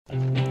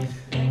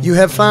You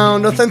have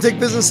found Authentic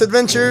Business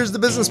Adventures, the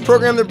business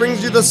program that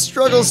brings you the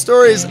struggle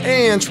stories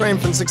and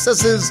triumphant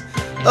successes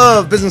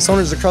of business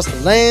owners across the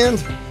land.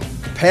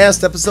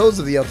 Past episodes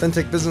of the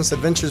Authentic Business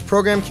Adventures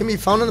program can be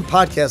found on the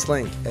podcast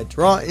link at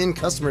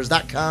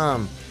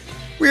drawincustomers.com.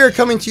 We are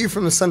coming to you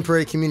from the Sun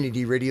Prairie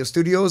Community Radio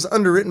Studios,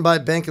 underwritten by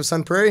Bank of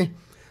Sun Prairie.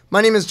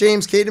 My name is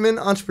James Kademan,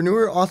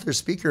 entrepreneur, author,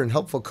 speaker, and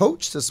helpful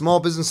coach to small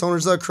business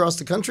owners across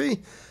the country.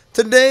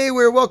 Today,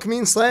 we're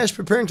welcoming /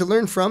 preparing to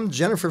learn from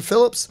Jennifer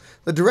Phillips,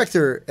 the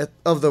director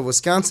of the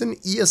Wisconsin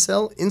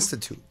ESL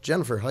Institute.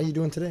 Jennifer, how are you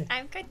doing today?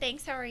 I'm good,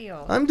 thanks. How are you?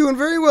 I'm doing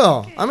very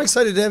well. Good. I'm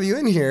excited to have you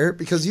in here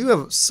because you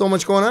have so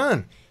much going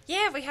on.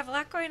 Yeah, we have a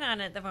lot going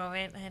on at the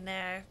moment, and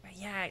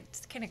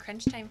it's kind of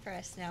crunch time for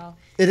us now.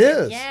 It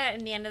is. Yeah,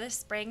 in the end of the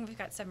spring, we've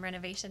got some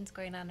renovations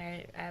going on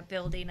our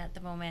building at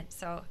the moment,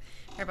 so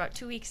we're about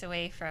 2 weeks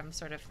away from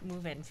sort of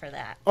move-in for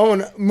that. Oh,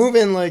 and move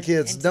in like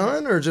it's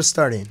done or just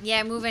starting?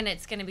 Yeah, move-in,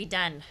 it's going to be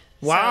done.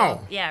 Wow.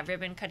 So, yeah,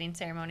 ribbon cutting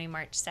ceremony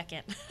March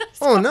 2nd.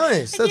 Oh,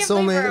 nice. That's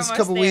only a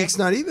couple weeks,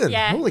 not even.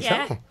 Yeah, Holy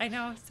cow. I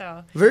know.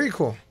 So very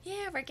cool.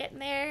 Yeah, we're getting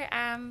there.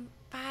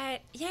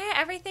 But yeah,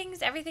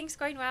 everything's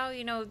going well.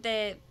 You know,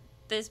 the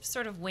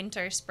sort of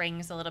winter,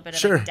 spring's a little bit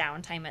of a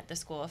downtime at the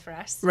school for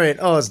us. Right.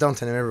 Oh, it's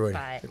downtime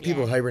everywhere. But,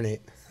 people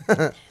hibernate.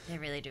 They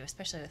really do,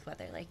 especially with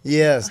weather like this.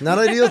 Yes, not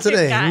ideal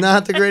today.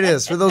 Not the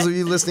greatest. For those of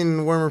you listening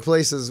in warmer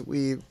places,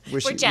 we're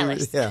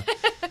jealous.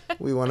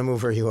 We want to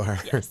move where you are.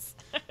 Yes.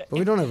 But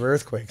we don't have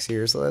earthquakes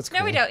here, so that's cool.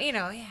 No, we don't. You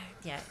know,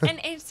 yeah. And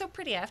it's so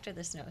pretty after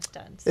the snow's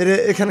done. So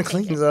it kind of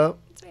cleans up.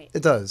 That's right.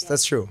 It does. Yeah,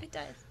 that's true. It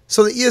does.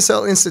 So the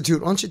ESL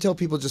Institute, why don't you tell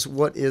people just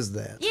what is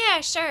that?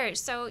 Yeah, sure.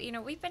 So,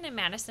 we've been in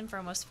Madison for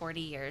almost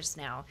 40 years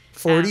now.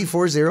 40?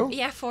 40?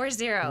 Yeah,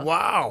 40.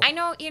 Wow. I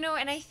know,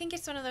 and I think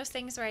it's one of those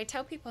things where I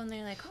tell people and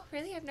they're like, oh,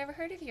 really? I've never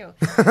heard of you.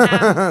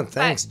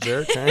 Thanks,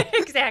 jerk.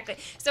 Exactly.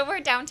 So we're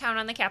downtown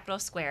on the Capitol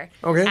Square.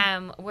 Okay.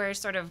 We're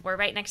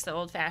right next to the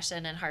Old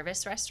Fashioned and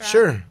Harvest restaurant.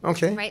 Sure.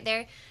 Okay. Right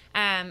there.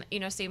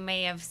 So you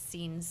may have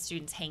seen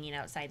students hanging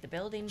outside the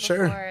building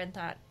Sure. before and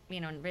thought,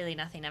 really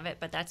nothing of it,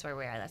 but that's where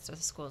we are. That's where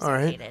the school's All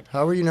right. located.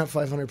 How are you not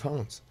 500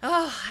 pounds?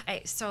 Oh,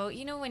 so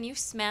when you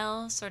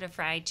smell sort of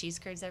fried cheese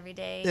curds every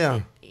day,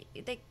 Yeah.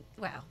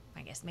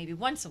 I guess maybe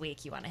once a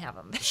week you want to have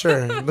them.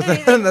 Sure, but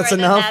that's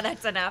enough.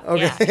 That's enough.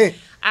 Okay.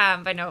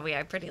 Yeah. But no, we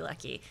are pretty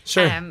lucky.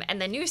 Sure.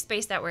 And the new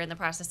space that we're in the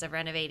process of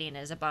renovating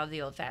is above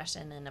the Old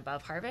Fashioned and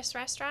above Harvest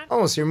Restaurant.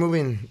 Oh, so you're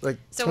moving like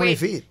 20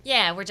 feet.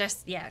 Yeah, we're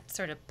just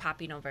sort of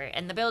popping over.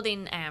 And the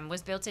building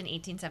was built in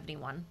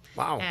 1871.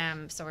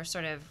 Wow. So we're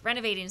sort of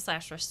renovating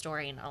 /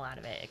 restoring a lot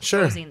of it,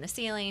 Sure. exposing the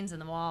ceilings and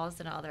the walls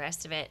and all the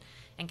rest of it,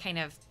 and kind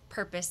of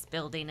purpose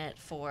building it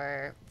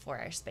for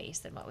our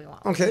space and what we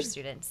want for our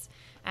students.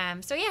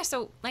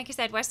 So like I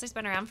said, WESLI's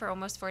been around for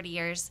almost 40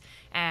 years.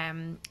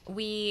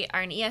 We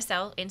are an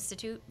ESL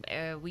institute.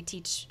 We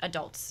teach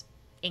adults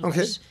English.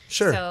 Okay,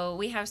 sure. So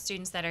we have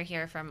students that are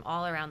here from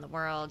all around the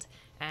world,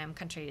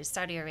 countries,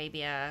 Saudi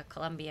Arabia,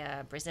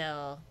 Colombia,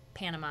 Brazil,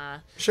 Panama,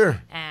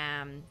 Sure.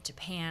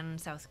 Japan,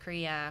 South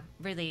Korea,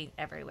 really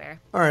everywhere.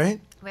 All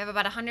right. We have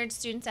about 100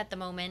 students at the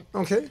moment.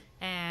 Okay.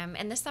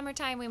 And this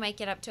summertime, we might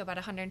get up to about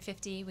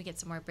 150. We get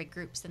some more big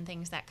groups and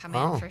things that come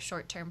Wow. in for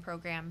short-term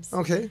programs.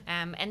 Okay.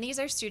 And these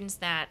are students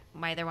that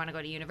either want to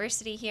go to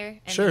university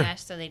here in Sure. the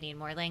U.S., so they need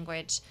more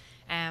language.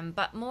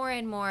 But more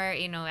and more,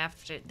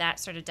 after that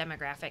sort of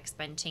demographic's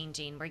been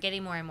changing, we're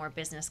getting more and more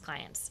business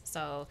clients.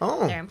 So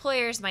their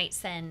employers might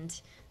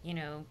send,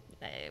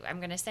 I'm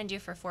going to send you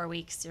for 4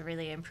 weeks to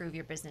really improve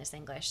your business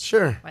English.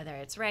 Sure. Whether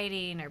it's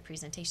writing or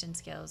presentation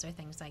skills or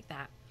things like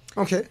that.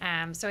 Okay.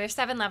 So we have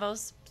 7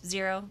 levels,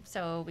 0.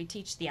 So we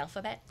teach the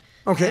alphabet.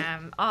 Okay.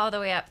 All the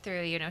way up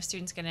through,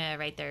 students going to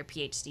write their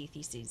PhD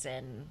theses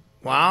in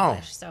Wow.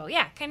 English. So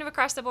yeah, kind of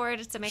across the board.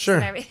 It's a mix Sure.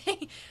 of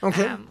everything.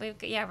 Okay.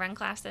 We've run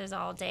classes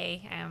all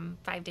day,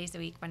 5 days a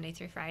week, Monday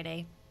through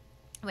Friday.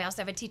 We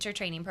also have a teacher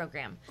training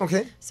program.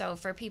 Okay. So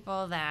for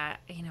people that,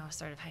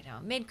 sort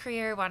of,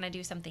 mid-career, want to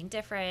do something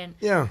different.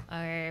 Yeah.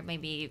 Or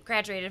maybe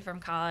graduated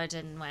from college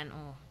and went,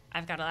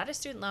 I've got a lot of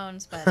student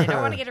loans, but I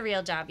don't want to get a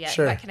real job yet.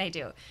 Sure. What can I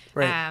do?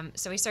 Right.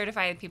 So we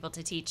certify people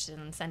to teach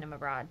and send them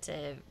abroad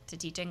to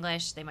teach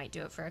English. They might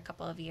do it for a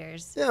couple of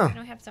years. Yeah.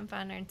 Have some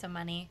fun, earn some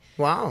money.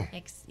 Wow.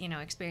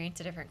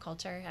 Experience a different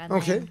culture. And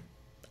Okay. then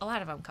a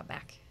lot of them come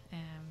back.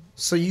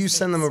 So you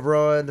send them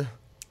abroad?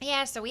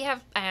 Yeah, so we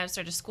have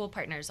sort of school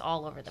partners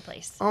all over the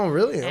place. Oh,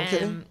 really?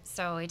 Okay.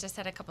 So we just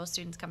had a couple of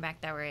students come back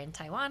that were in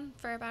Taiwan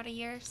for about a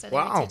year. So they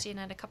Wow. were teaching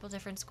at a couple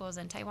different schools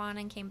in Taiwan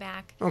and came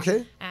back.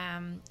 Okay.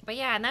 But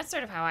yeah, and that's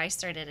sort of how I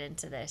started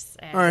into this.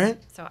 All right.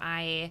 So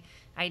I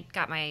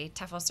got my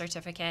TEFL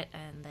certificate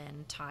and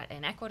then taught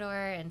in Ecuador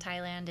and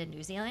Thailand and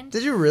New Zealand.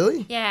 Did you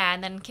really? Yeah,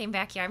 and then came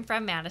back here. I'm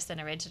from Madison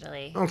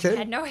originally. Okay. I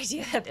had no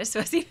idea that this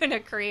was even a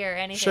career or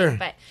anything. Sure.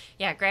 But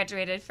yeah,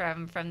 graduated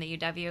from the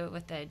UW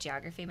with a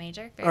geography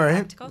major. Very All right.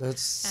 practical.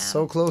 That's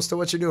so close to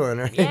what you're doing,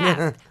 right?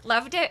 Yeah,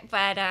 loved it,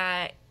 but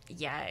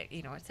yeah,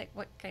 it's like,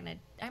 what kind of,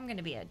 I'm going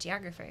to be a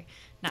geographer.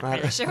 Not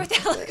really sure what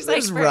that looks like.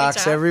 There's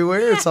rocks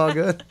everywhere. It's all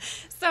good.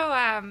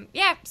 So,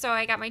 so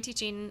I got my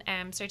teaching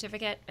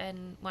certificate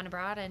and went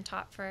abroad and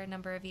taught for a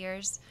number of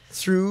years.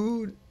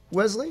 Through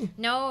WESLI?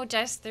 No,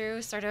 just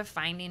through sort of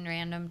finding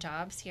random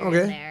jobs here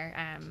and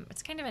there.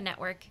 It's kind of a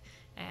network.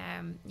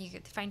 You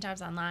could find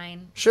jobs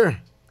online. Sure.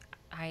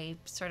 I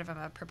sort of am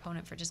a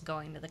proponent for just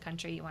going to the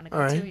country you want to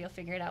go to. You'll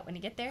figure it out when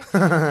you get there.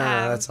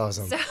 That's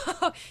awesome. So,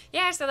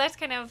 so that's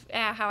kind of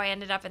how I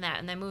ended up in that.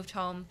 And then moved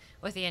home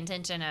with the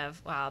intention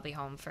of, well, I'll be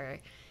home for,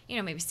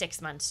 maybe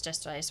 6 months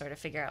just while I sort of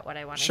figure out what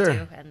I want to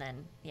do. And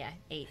then,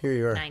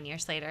 9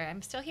 years later,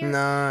 I'm still here.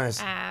 Nice.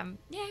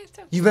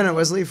 So you've been at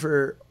WESLI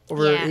for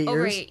over 8 years?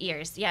 Over 8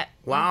 years, yeah.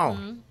 Wow.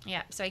 Mm-hmm.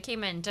 Yeah, so I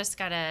came in, just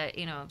got a,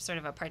 sort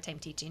of a part-time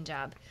teaching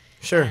job.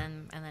 Sure.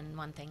 And then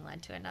one thing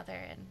led to another,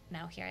 and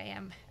now here I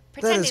am.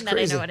 Pretending that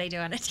I know what I do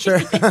on a sure.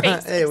 daily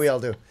basis. Hey, we all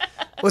do.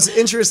 What's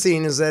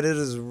interesting is that it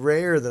is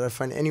rare that I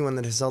find anyone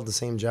that has held the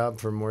same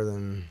job for more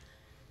than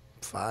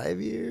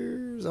 5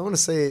 years. I want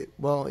to say,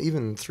 well,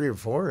 even 3 or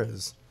 4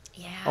 is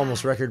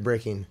almost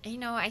record-breaking.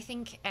 I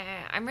think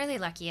I'm really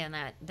lucky in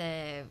that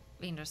the,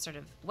 sort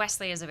of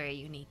WESLI is a very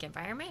unique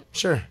environment.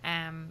 Sure.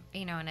 And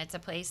it's a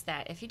place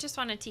that if you just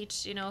want to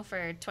teach,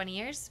 for 20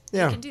 years, you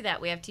can do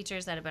that. We have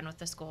teachers that have been with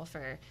the school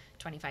for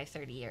 25,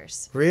 30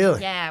 years.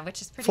 Really? Yeah,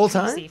 which is pretty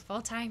full-time? crazy.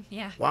 Full-time,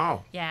 yeah.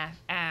 Wow. Yeah.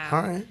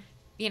 All right.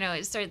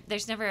 So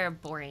there's never a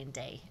boring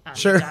day on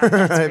sure. the job,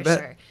 that's I for bet.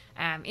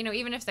 sure.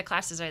 Even if the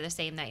classes are the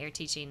same that you're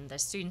teaching, the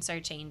students are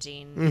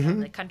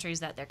changing, the countries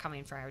that they're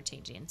coming from are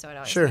changing, so it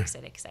always makes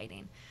it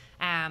exciting.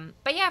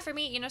 But yeah, for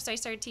me, so I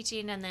started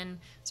teaching and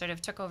then sort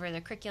of took over the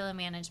curriculum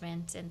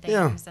management and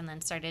things, and then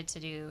started to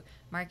do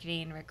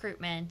marketing,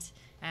 recruitment,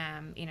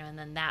 and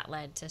then that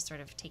led to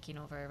sort of taking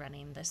over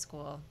running the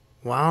school.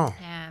 Wow.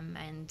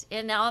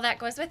 And all that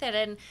goes with it.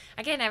 And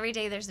again, every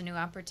day there's a new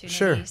opportunity.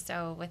 Sure.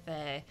 So with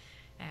the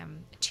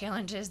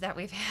challenges that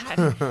we've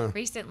had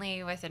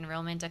recently with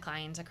enrollment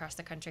declines across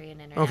the country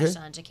in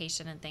international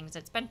education and things,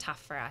 it's been tough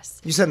for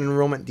us. You said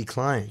enrollment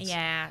declines.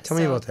 Yeah. Tell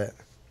me about that.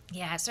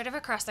 Yeah, sort of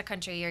across the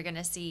country, you're going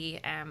to see,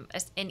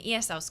 in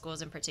ESL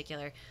schools in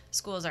particular,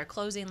 schools are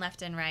closing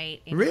left and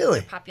right.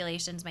 Really? Their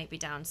populations might be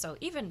down. So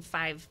even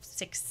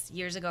 5-6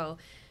 years ago,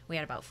 we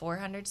had about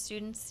 400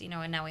 students,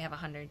 and now we have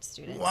 100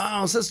 students.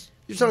 Wow, so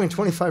you're talking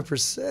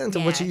 25%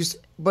 of what you used to,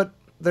 but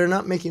they're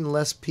not making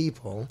less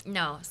people.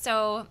 No,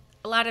 so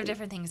a lot of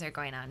different things are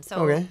going on.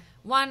 So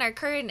one, our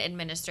current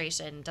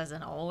administration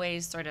doesn't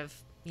always sort of,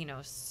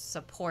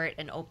 support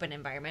an open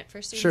environment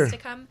for students to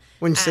come.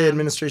 When you say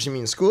administration, you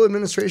mean school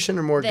administration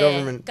or more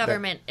government?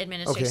 Government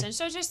administration. Okay.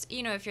 So just,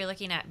 if you're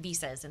looking at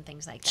visas and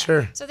things like that.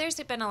 Sure. So there's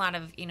been a lot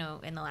of,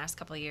 in the last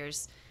couple of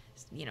years,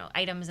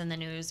 items in the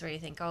news where you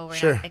think, oh,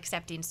 we're not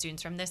accepting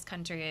students from this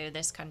country or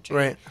this country.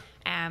 Right.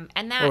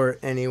 And that, or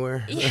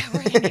anywhere. Yeah,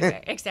 or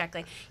anywhere.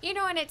 Exactly.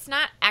 And it's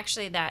not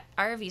actually that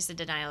our visa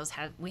denials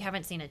we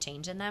haven't seen a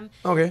change in them.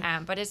 Okay.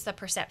 But it's the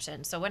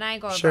perception. So when I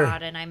go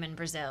abroad and I'm in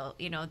Brazil,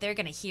 they're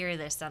going to hear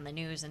this on the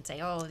news and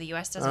say, oh, the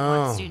U.S. doesn't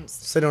want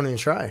students. So they don't even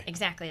try.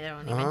 Exactly. They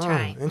don't even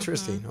try.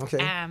 Interesting. Okay.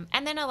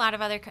 And then a lot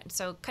of other,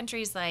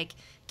 countries like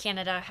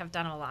Canada have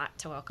done a lot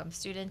to welcome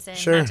students in,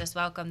 Sure. not just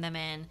welcome them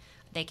in.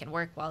 They can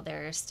work while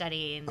they're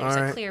studying. There's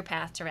a clear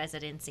path to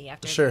residency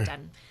after they're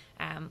done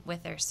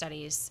with their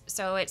studies.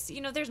 So it's,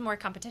 there's more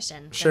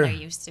competition than there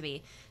used to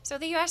be. So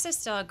the U.S. is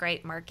still a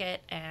great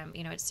market.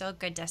 It's still a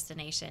good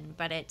destination,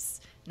 but it's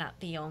not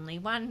the only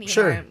one.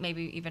 Or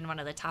maybe even one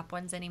of the top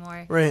ones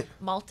anymore. Right.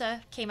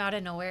 Malta came out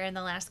of nowhere in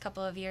the last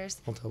couple of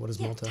years. Malta, what is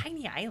Malta?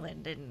 Tiny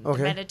island in the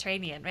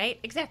Mediterranean, right?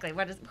 Exactly.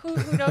 Who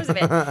knows of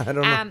it? I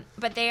don't know.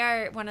 But they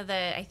are one of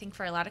the, I think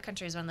for a lot of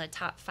countries, one of the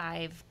top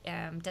 5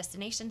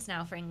 destinations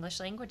now for English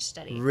language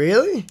study.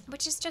 Really?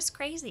 Which is just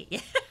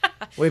crazy.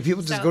 Wait,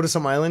 people just go to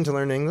some island to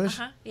learn English?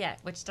 Yeah,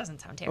 which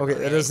doesn't sound terrible. Okay,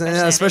 really, that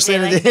doesn't, especially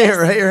in a day day,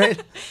 like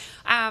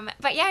right?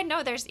 But yeah,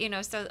 no, there's,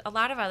 so a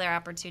lot of other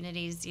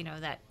opportunities,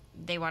 that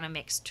they want to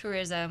mix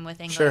tourism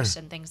with English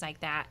and things like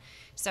that.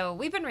 So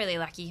we've been really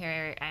lucky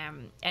here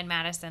in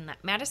Madison.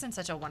 Madison's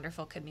such a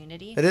wonderful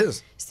community. It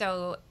is.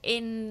 So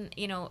in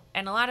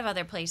a lot of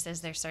other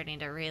places, they're starting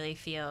to really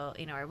feel,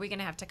 are we going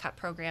to have to cut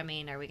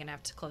programming? Are we going to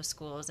have to close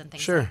schools and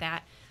things like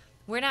that?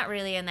 We're not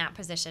really in that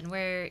position.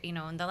 We're,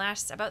 in the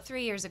last, about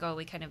 3 years ago,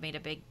 we kind of made a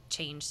big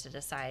change to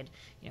decide,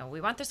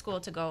 we want the school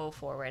to go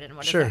forward and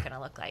what is that going to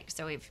look like?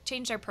 So we've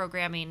changed our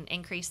programming,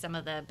 increased some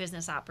of the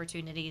business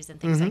opportunities and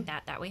things like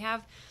that we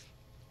have.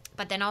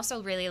 But then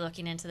also really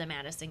looking into the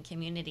Madison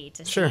community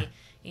to see,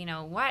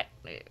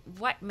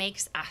 what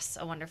makes us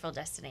a wonderful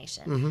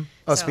destination.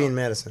 Us being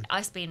Madison.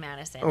 Us being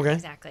Madison,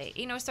 exactly.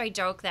 So I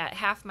joke that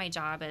half my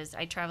job is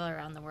I travel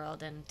around the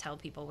world and tell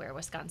people where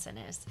Wisconsin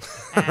is.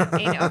 'Cause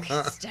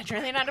it's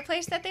generally not a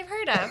place that they've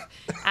heard of.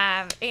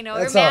 Or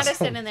Madison,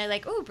 awesome. And they're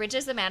like, "Oh,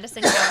 Bridges of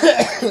Madison County."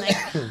 I'm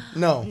like,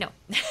 no,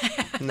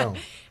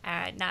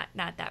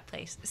 not that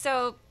place.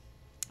 So,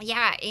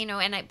 yeah,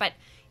 but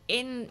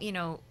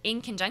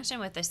in conjunction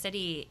with the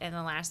city in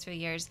the last few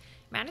years,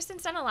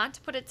 Madison's done a lot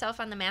to put itself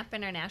on the map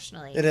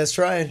internationally. It has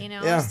tried.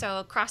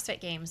 So CrossFit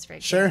Games, for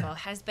example,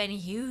 has been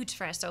huge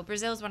for us. So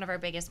Brazil's one of our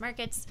biggest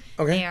markets.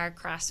 Okay. They are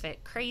CrossFit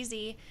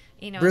crazy.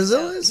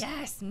 Brazil is?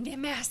 Yes,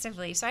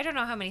 massively. So I don't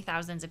know how many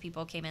thousands of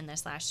people came in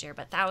this last year,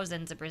 but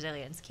thousands of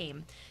Brazilians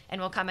came and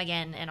will come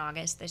again in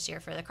August this year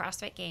for the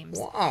CrossFit Games.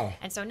 Wow.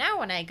 And so now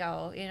when I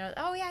go,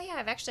 oh yeah,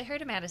 I've actually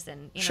heard of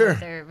Madison. Sure. If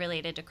they're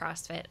related to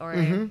CrossFit or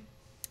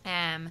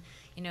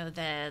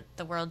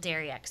the World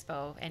Dairy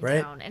Expo in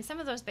town. And some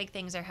of those big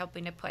things are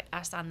helping to put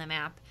us on the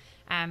map.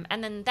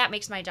 And then that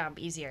makes my job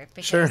easier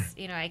because,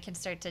 I can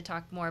start to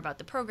talk more about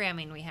the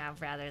programming we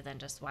have rather than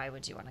just why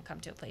would you want to come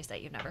to a place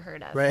that you've never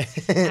heard of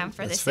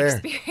for this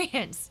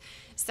experience.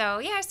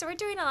 So, so we're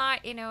doing a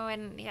lot,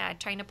 and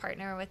trying to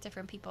partner with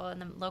different people in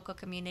the local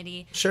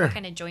community. Sure. What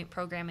kind of joint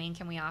programming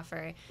can we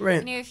offer?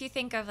 Right. If you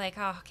think of like,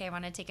 oh, okay, I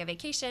want to take a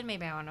vacation.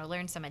 Maybe I want to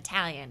learn some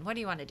Italian. What do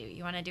you want to do?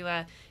 You want to do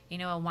a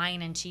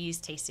wine and cheese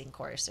tasting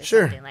course or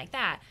something like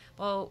that.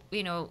 Well,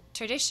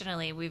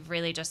 traditionally we've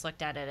really just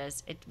looked at it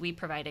as we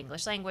provide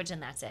English language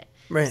and that's it.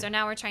 Right. So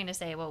now we're trying to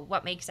say, well,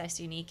 what makes us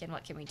unique and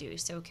what can we do?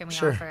 So can we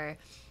offer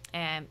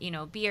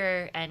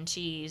beer and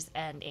cheese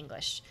and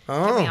English?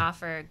 Can we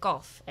offer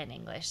golf and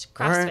English,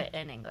 CrossFit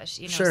and English?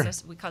 So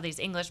we call these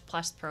English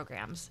Plus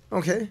programs.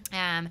 Okay.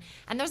 And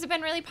those have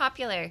been really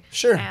popular.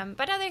 Sure.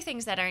 But other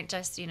things that aren't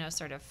just,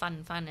 sort of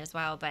fun as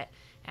well, but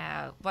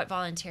what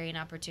volunteering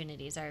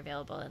opportunities are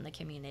available in the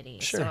community.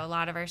 Sure. So a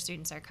lot of our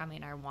students are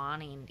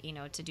wanting,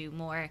 to do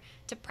more,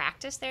 to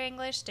practice their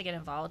English, to get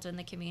involved in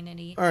the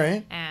community. All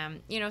right.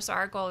 So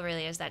our goal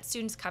really is that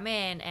students come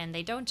in and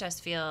they don't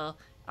just feel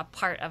a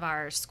part of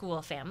our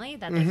school family,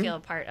 that they feel a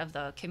part of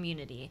the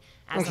community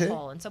as a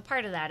whole. And so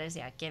part of that is,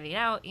 giving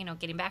out,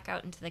 getting back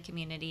out into the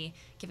community,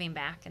 giving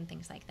back and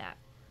things like that.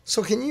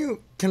 So can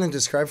you kind of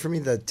describe for me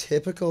the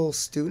typical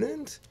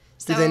student?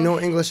 So, do they know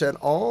English at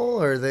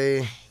all, or are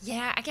they?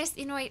 Yeah, I guess,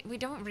 we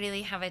don't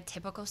really have a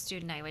typical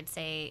student, I would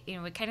say.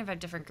 We kind of have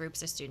different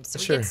groups of students. So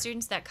we get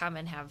students that come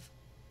and have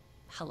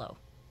hello.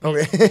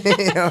 Okay,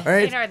 all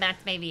right. And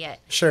that's maybe it.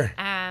 Sure.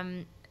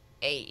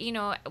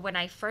 When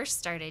I first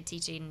started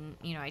teaching,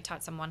 I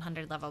taught some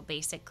 100 level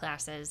basic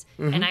classes,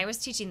 and I was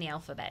teaching the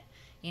alphabet.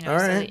 So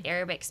the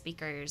Arabic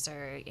speakers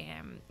or,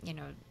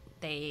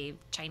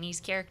 Chinese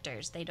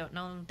characters, they don't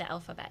know the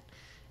alphabet.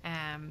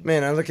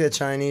 Man, I look at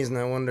Chinese and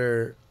I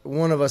wonder,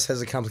 one of us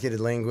has a complicated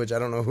language. I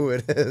don't know who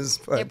it is.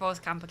 But they're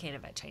both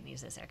complicated, but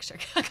Chinese is extra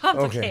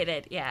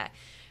complicated. Okay. Yeah.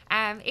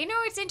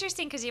 It's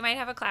interesting because you might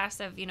have a class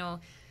of,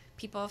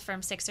 people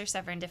from 6 or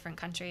 7 different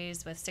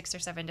countries with 6 or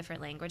 7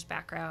 different language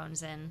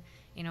backgrounds. And,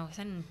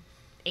 within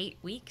 8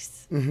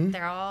 weeks,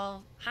 they're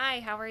all, hi,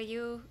 how are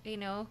you?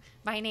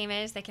 My name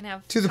is, they can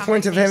have to the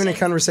point of having a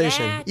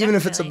conversation, even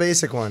if it's a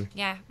basic one.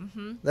 Yeah.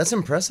 That's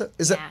impressive.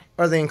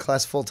 Are they in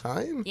class full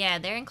time? Yeah,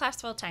 they're in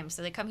class full time.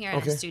 So they come here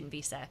on a student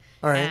visa.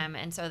 All right.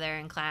 And so they're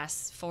in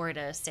class 4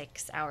 to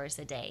 6 hours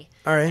a day.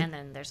 All right. And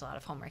then there's a lot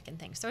of homework and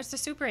things. So it's a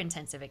super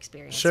intensive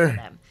experience for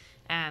them.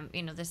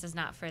 This is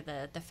not for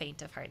the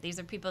faint of heart. These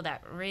are people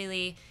that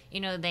really,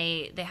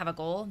 they have a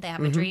goal, they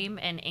have a dream,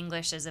 and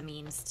English is a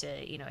means to,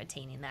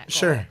 attaining that goal.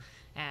 Sure.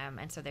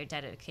 And so they're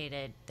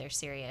dedicated, they're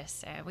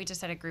serious. We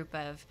just had a group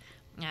of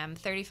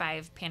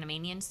 35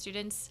 Panamanian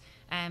students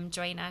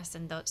join us,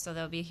 and so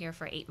they'll be here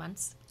for 8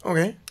 months.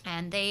 Okay.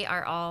 And they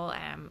are all,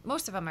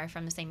 most of them are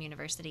from the same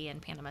university in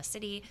Panama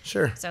City.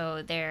 Sure.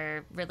 So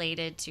they're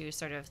related to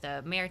sort of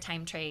the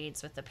maritime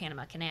trades with the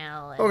Panama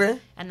Canal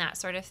and that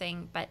sort of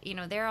thing. But,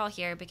 they're all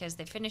here because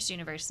they finished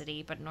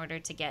university, but in order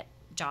to get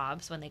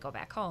jobs when they go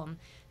back home,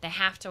 they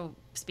have to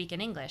speak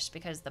in English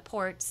because the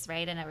ports,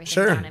 right, and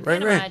everything down in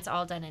Panama, it's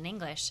all done in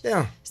English.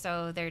 Yeah.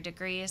 So their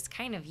degree is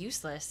kind of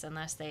useless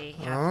unless they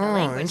have the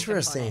language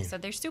component. So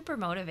they're super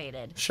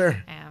motivated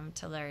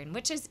to learn,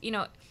 which is,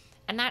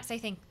 and that's, I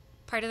think,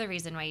 part of the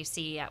reason why you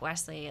see at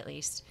WESLI, at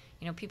least,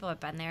 people have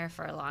been there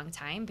for a long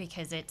time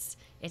because it's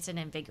an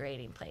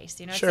invigorating place.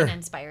 It's an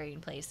inspiring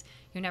place.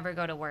 You never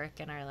go to work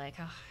and are like,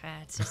 oh,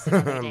 it's just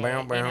another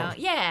day.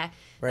 Yeah.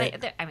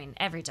 Right.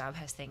 Every job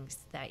has things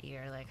that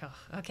you're like,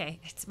 oh, okay,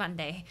 it's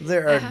Monday.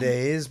 There are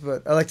days,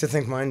 but I like to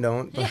think mine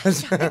don't. Yeah,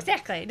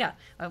 exactly. No,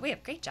 well, we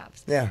have great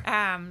jobs.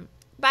 Yeah.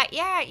 But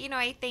yeah,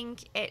 I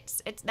think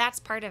it's that's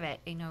part of it.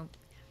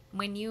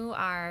 When you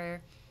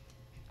are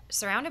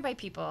surrounded by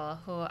people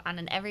who on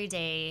an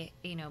everyday,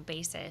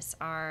 basis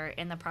are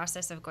in the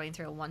process of going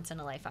through a once in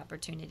a life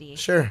opportunity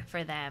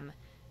for them,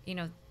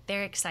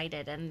 they're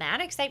excited and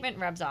that excitement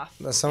rubs off.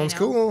 That sounds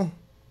cool.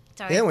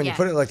 So when you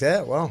put it like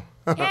that, wow.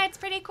 Yeah, it's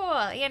pretty cool.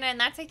 And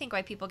that's, I think,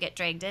 why people get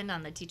dragged in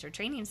on the teacher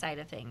training side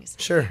of things.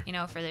 Sure.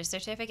 For their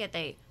certificate,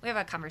 we have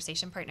a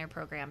conversation partner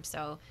program.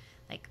 So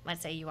like,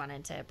 let's say you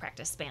wanted to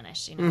practice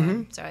Spanish, you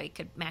know, so I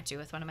could match you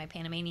with one of my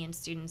Panamanian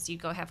students.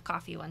 You'd go have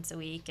coffee once a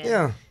week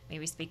and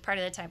maybe speak part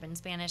of the time in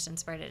Spanish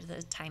and part of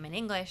the time in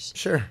English.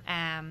 Sure.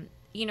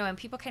 You know, and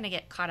people kind of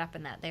get caught up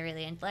in that. They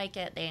really like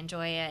it. They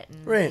enjoy it.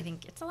 And Right. I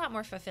think it's a lot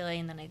more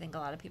fulfilling than I think a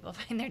lot of people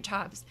find their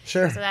jobs.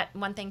 Sure. So that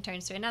one thing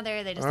turns to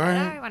another. They just All thought,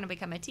 right. oh, I want to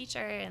become a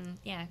teacher. And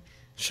yeah.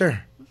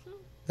 Sure.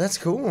 That's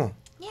cool.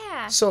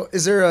 Yeah. So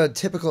is there a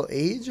typical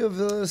age of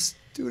the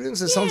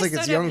students? It sounds like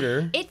it's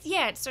younger.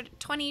 It's sort of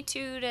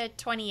 22 to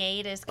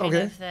 28 is kind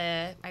of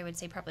the, I would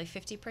say probably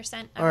 50%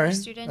 of All right. our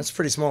students. That's a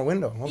pretty small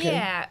window. Okay.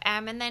 Yeah.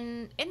 And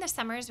then in the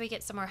summers, we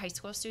get some more high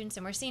school students,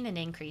 and we're seeing an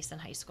increase in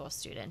high school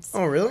students.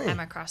 Oh, really?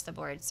 Across the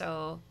board.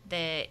 So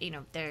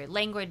their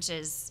language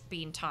is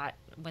being taught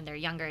when they're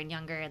younger and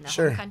younger in the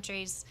home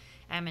countries.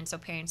 And so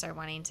parents are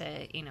wanting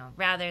to,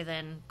 rather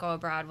than go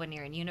abroad when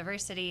you're in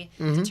university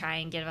to try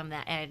and give them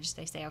that edge,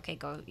 they say, okay,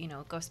 go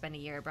spend a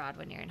year abroad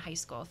when you're in high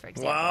school, for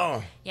example.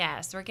 Wow.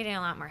 Yeah, so we're getting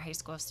a lot more high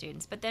school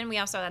students. But then we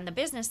also, on the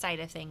business side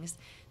of things,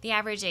 the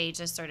average age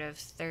is sort of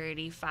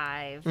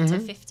 35 to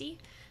 50.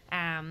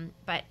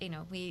 But,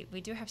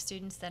 we do have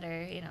students that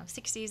are,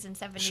 60s and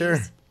 70s. Sure.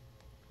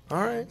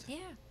 All right. Yeah.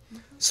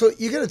 So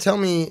you got to tell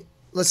me,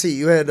 let's see,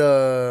 you had,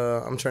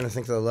 I'm trying to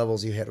think of the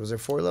levels you had. Was there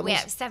 4 levels? We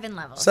have 7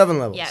 levels. 7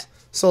 levels. Yeah.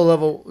 So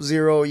level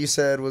 0, you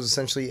said, was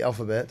essentially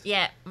alphabet.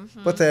 Yeah.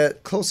 But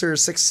that closer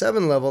 6,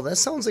 7 level, that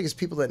sounds like it's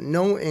people that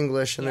know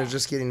English and they're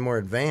just getting more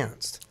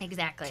advanced.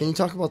 Exactly. Can you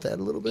talk about that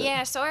a little bit?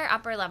 Yeah, so our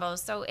upper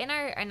levels, so in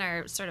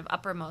our sort of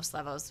uppermost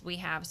levels, we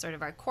have sort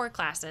of our core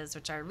classes,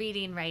 which are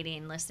reading,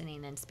 writing,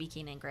 listening, and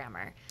speaking and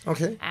grammar.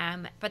 Okay.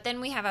 But then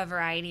we have a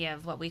variety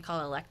of what we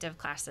call elective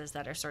classes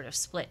that are sort of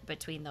split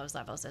between those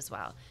levels as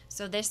well.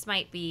 So this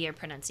might be a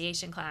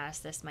pronunciation class,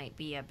 this might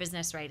be a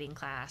business writing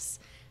class,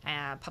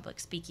 public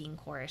speaking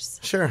course.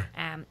 Sure.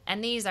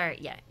 And these are,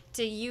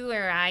 to you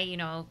or I,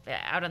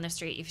 out on the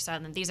street, if you saw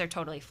them, these are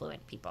totally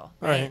fluent people.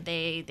 Right.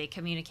 They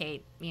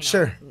communicate,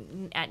 Sure.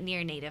 at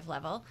near native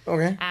level.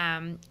 Okay.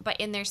 But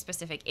in their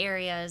specific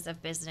areas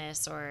of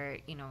business or,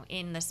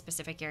 in the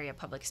specific area of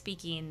public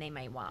speaking, they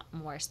might want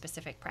more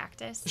specific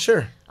practice.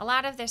 Sure. A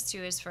lot of this,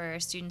 too, is for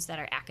students that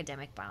are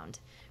academic bound,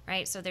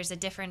 right? So there's a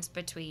difference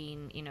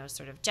between,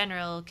 sort of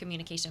general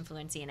communication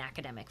fluency and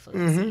academic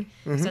fluency.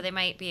 So they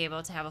might be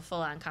able to have a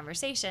full-on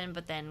conversation,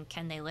 but then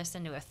can they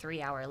listen to a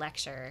 3-hour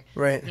lecture,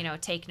 right?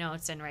 Take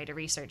notes and write a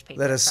research paper?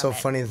 That is so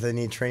funny that they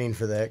need training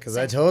for that, because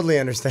I totally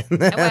understand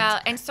that. Well,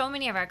 and so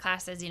many of our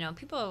classes,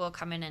 people will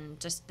come in and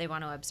just they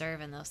want to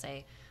observe, and they'll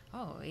say,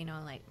 oh,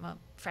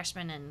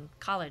 freshmen in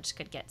college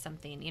could get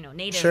something,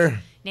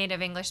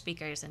 native English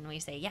speakers, and we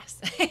say yes.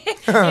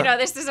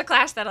 This is a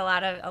class that a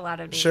lot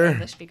of native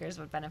English speakers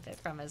would benefit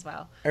from as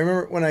well. I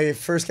remember when I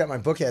first got my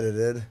book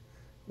edited,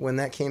 when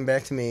that came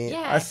back to me,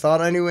 I thought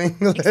I knew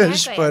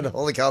English, but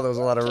holy cow, there was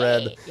a lot of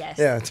red. Yes.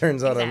 Yeah, it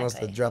turns out I must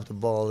have dropped the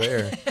ball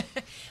there.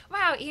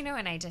 Wow,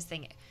 and I just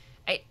think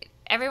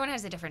everyone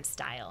has a different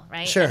style,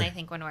 right? Sure. And I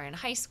think when we're in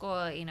high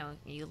school,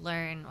 you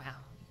learn,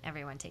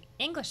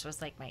 English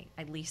was like my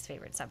least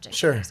favorite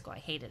subject in high school. I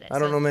hated it. I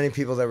don't know many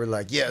people that were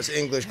like, yes,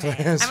 English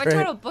class. I'm a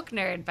total book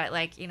nerd, but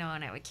when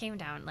it came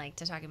down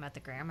to talking about the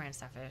grammar and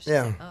stuff, it was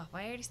just like, oh,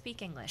 why already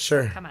speak English?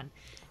 Sure. Come on.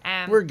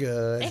 We're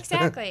good.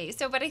 Exactly.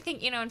 So, but I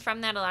think, and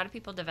from that, a lot of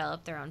people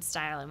develop their own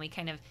style, and we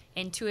kind of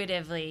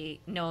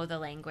intuitively know the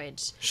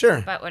language.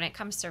 Sure. But when it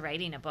comes to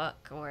writing a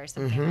book or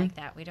something like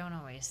that, we don't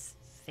always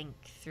think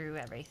through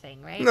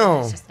everything, right?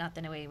 No. It's just not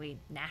the way we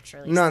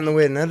naturally Not in the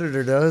way an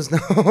editor does.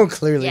 No,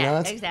 clearly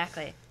not. Yeah,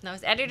 exactly.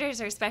 Those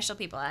editors are special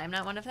people. I'm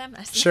not one of them.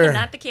 That's Sure.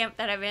 not the camp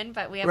that I'm in,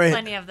 but we have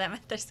plenty of them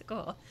at the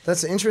school.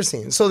 That's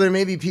interesting. So there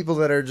may be people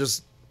that are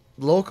just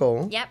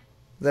local. Yep.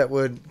 That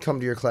would come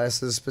to your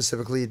classes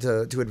specifically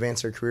to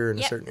advance their career in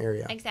a certain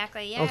area.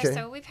 Exactly, yeah. Okay.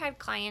 So we've had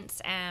clients,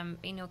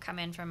 come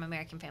in from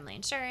American Family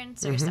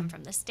Insurance or some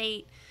from the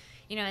state,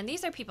 and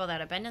these are people that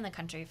have been in the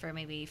country for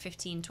maybe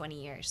 15,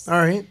 20 years. All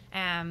right.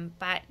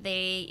 But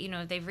they,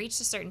 they've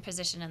reached a certain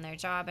position in their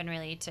job, and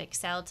really to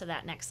excel to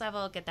that next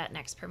level, get that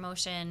next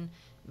promotion,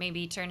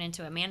 maybe turn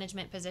into a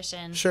management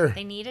position. Sure.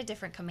 They need a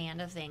different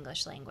command of the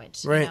English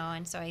language, right.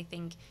 And so I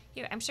think,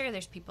 I'm sure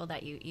there's people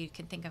that you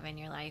can think of in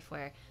your life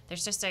where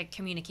there's just a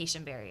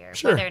communication barrier,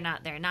 sure. whether or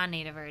not they're a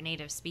non-native or a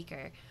native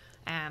speaker.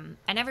 And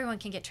everyone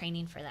can get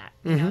training for that,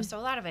 you know. So a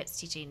lot of it's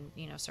teaching,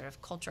 sort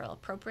of cultural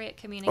appropriate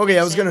communication. Okay,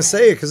 I was going to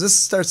say, because this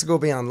starts to go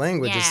beyond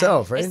language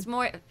itself, right? It's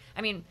more,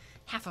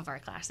 half of our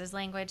class is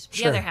language. The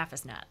Sure. other half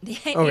is not.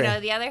 Okay.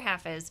 The other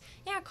half is,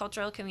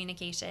 cultural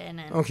communication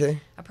and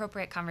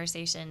appropriate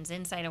conversations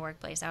inside a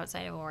workplace,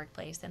 outside of a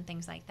workplace, and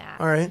things like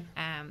that. All right.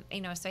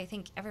 So I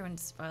think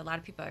a lot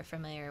of people are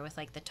familiar with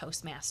like the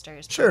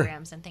Toastmasters Sure.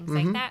 programs and things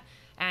like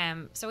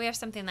that. So we have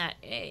something that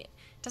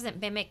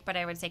doesn't mimic, but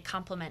I would say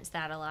complements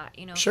that a lot,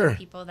 Sure. for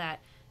people that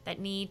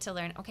need to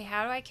learn, okay,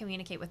 how do I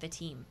communicate with a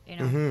team?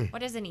 What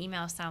does an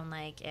email sound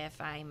like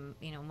if I'm,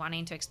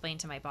 wanting to explain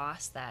to my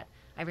boss that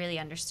I really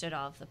understood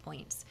all of the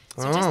points.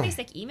 So just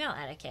basic email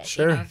etiquette.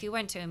 Sure. You know, if you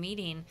went to a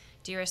meeting,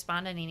 do you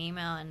respond in an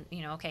email and,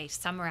 you know, okay,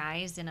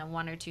 summarize in a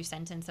 1 or 2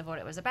 sentence of what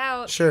it was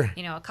about. Sure.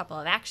 You know, a couple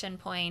of action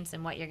points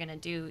and what you're going to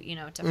do, you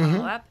know, to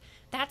follow up.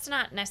 That's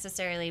not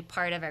necessarily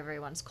part of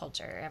everyone's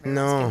culture,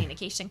 everyone's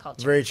communication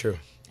culture. Very true.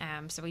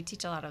 So we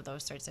teach a lot of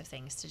those sorts of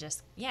things to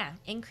just,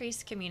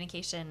 increase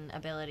communication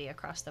ability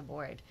across the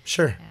board.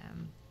 Sure.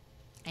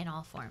 In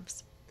all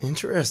forms.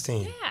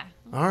 Interesting. Yeah.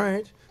 All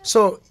right.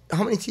 So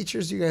how many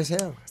teachers do you guys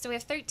have? So we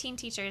have 13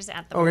 teachers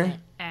at the moment,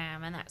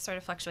 and that sort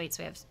of fluctuates.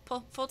 We have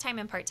full-time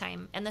and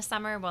part-time. In the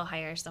summer, we'll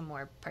hire some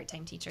more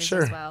part-time teachers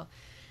as well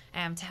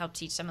to help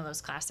teach some of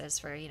those classes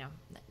for,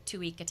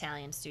 2-week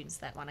Italian students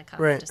that want to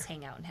come and just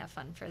hang out and have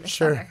fun for the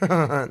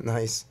summer.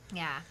 Nice.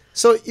 Yeah.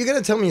 So you got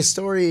to tell me a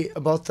story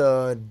about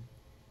the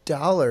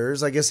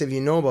dollars, I guess if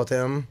you know about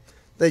them,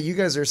 that you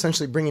guys are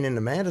essentially bringing into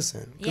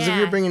Madison. Because if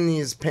you're bringing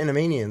these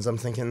Panamanians, I'm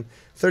thinking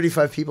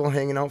 35 people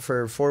hanging out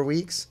for 4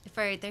 weeks.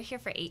 They're here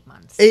for 8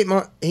 months. 8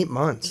 months. 8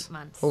 months. 8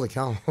 months. Holy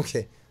cow.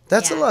 Okay.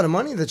 That's a lot of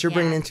money that you're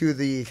bringing into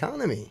the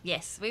economy.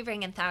 Yes, we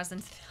bring in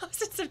thousands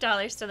of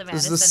dollars to the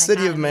Madison Does the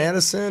city of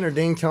Madison or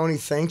Dane County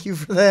thank you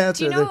for that?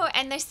 Do you know,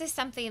 and this is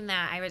something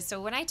that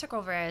so when I took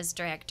over as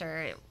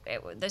director,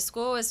 the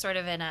school was sort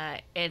of in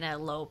a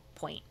low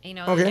point. You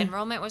know, the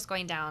enrollment was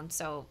going down.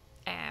 So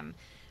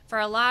for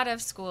a lot of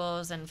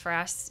schools and for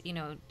us,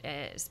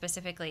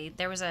 specifically,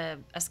 there was a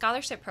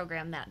scholarship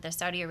program that the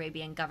Saudi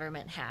Arabian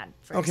government had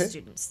for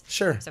students.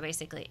 Sure. So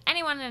basically,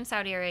 anyone in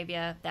Saudi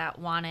Arabia that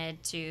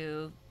wanted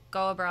to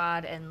go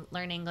abroad and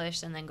learn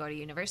English and then go to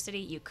university,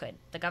 you could.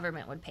 The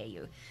government would pay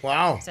you.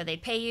 Wow. So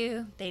they'd pay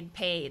you. They'd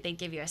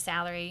give you a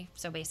salary.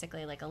 So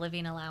basically, like a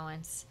living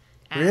allowance.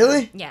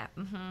 Really? Yeah.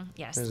 Mm-hmm,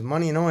 yes. There's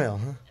money in oil,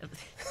 huh?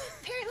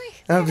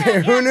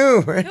 Apparently. Who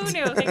knew? Right? Who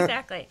knew?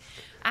 Exactly.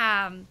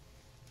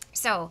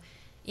 So,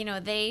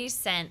 they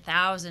sent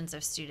thousands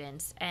of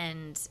students,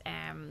 and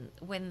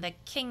when the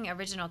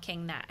original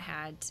king that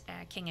had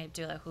King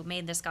Abdullah, who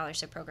made the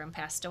scholarship program,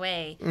 passed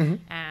away,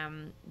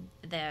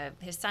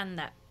 his son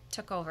that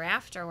took over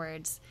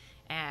afterwards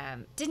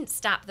didn't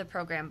stop the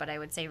program, but I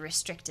would say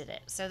restricted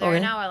it. So there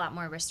are now a lot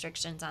more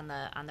restrictions on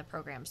the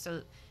program.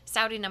 So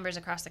Saudi numbers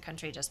across the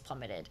country just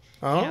plummeted.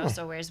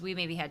 So whereas we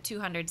maybe had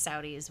 200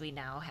 Saudis, we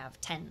now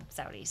have 10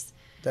 Saudis.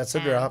 That's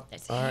a drop.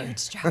 It's a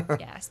huge drop,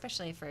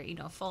 especially for,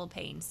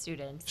 full-paying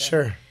students.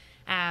 Sure.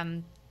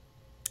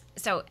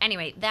 So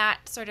anyway,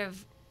 that sort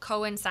of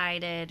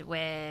coincided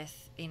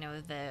with,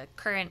 the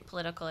current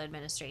political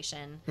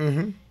administration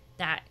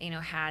that,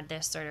 had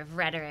this sort of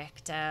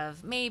rhetoric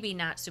of maybe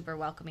not super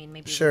welcoming,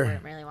 maybe we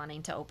weren't really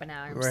wanting to open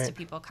arms to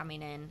people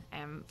coming in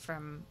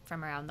from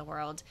around the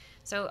world.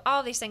 So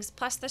all these things,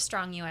 plus the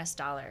strong U.S.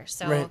 dollar.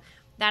 So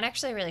that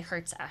actually really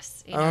hurts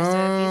us. So if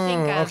you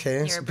think of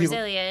you're a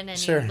Brazilian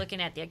and you're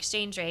looking at the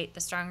exchange rate, the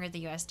stronger the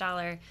U.S.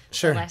 dollar,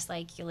 the less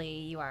likely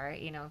you are,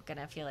 going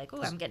to feel like,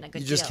 oh, I'm getting a good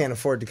deal. You just can't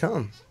afford to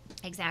come.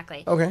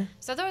 Exactly. Okay.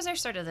 So those are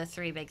sort of the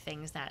 3 big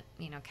things that,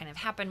 kind of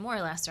happened more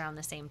or less around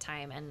the same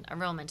time. And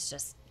enrollments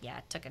just,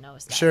 took a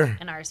nosedive. Sure.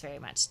 And ours very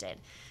much did.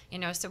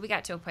 So we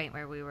got to a point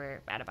where we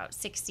were at about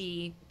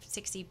 60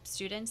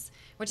 students,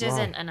 which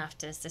isn't enough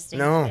to sustain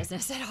the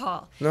business at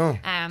all. No,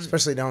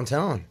 especially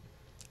downtown.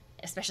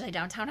 Especially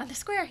downtown on the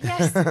square,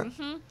 yes.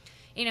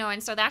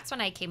 And so that's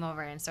when I came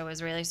over, and so it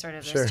was really sort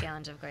of this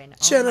challenge of going,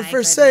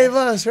 Jennifer, save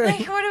us, right?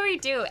 Like, what do we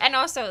do? And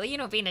also,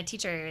 being a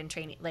teacher in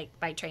training,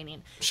 by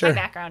training, my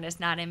background is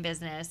not in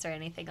business or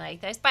anything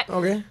like this, but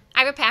I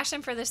have a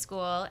passion for the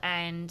school,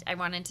 and I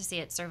wanted to see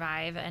it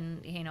survive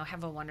and,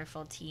 have a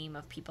wonderful team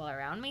of people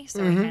around me.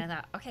 So I kind of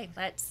thought, okay,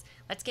 let's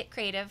get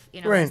creative,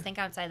 let's think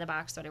outside the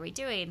box. What are we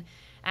doing?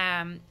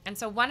 And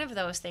so one of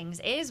those things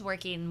is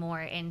working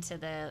more into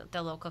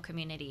the local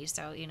community.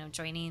 So,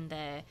 joining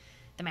the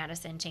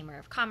Madison Chamber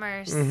of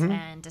Commerce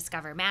and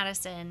Discover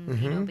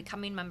Madison,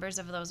 becoming members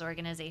of those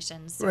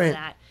organizations so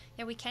that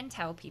we can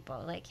tell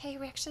people like, hey,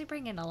 we actually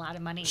bring in a lot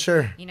of money,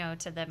 to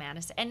the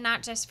Madison, and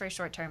not just for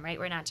short term, right?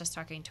 We're not just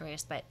talking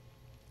tourists, but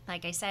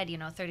like I said,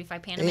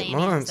 35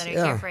 Panamanians that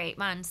are here for 8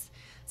 months.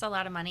 It's a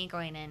lot of money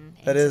going into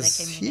the community. That is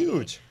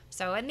huge.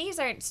 So, and these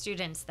aren't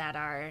students that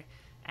are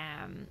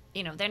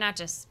they're not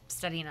just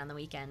studying on the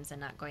weekends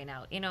and not going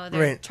out.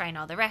 They're trying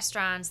all the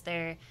restaurants.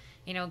 They're,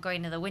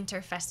 going to the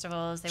winter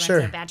festivals. They went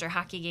to a Badger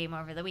hockey game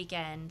over the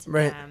weekend.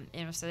 Right.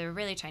 So they're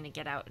really trying to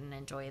get out and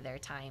enjoy their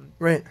time.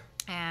 Right.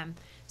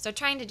 So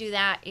trying to do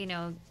that,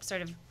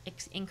 sort of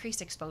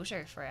increase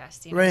exposure for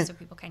us, so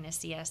people kind of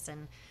see us.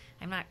 And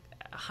I'm not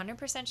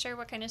 100% sure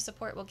what kind of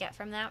support we'll get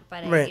from that,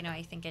 but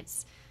I think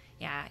it's,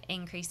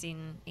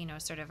 increasing,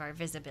 sort of our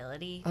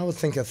visibility. I would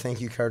think a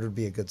thank you card would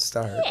be a good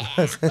start.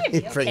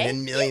 Yeah, bring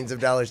in millions of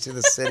dollars to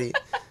the city,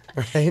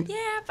 right?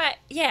 Yeah, but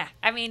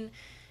I mean,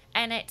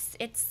 and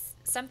it's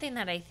something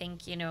that I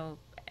think,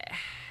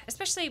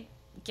 especially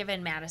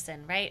given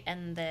Madison, right,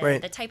 and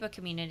the type of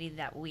community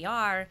that we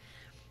are,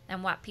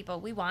 and what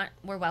people we want,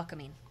 we're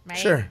welcoming, right?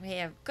 Sure. We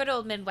have good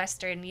old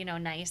Midwestern,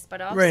 nice,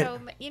 but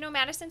also,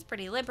 Madison's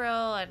pretty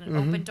liberal and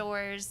open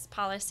doors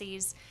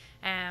policies.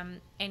 And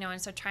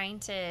so trying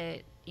to,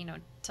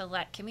 to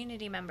let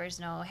community members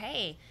know,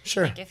 hey,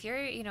 Sure. like if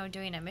you're,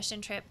 doing a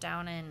mission trip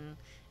down in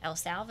El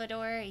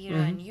Salvador,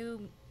 and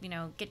you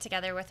get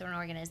together with an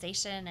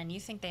organization and you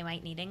think they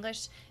might need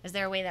English, is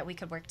there a way that we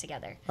could work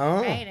together?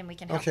 Oh, right? And we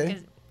can help, okay.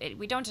 because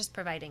we don't just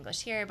provide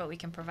English here, but we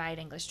can provide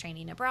English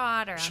training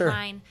abroad or Sure.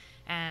 online,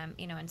 and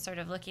sort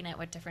of looking at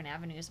what different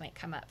avenues might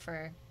come up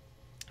for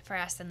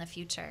us in the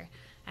future.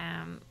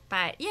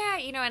 But yeah,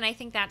 and I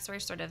think that's where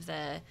sort of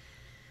the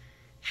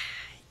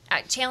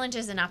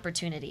challenges and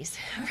opportunities,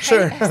 right?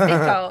 Sure. As they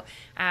go.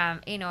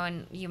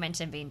 And you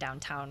mentioned being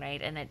downtown,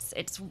 right? And it's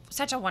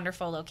such a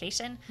wonderful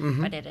location,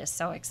 but it is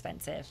so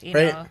expensive,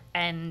 Right.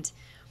 and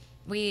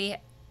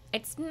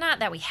it's not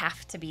that we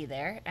have to be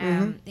there,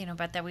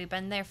 but that we've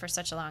been there for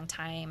such a long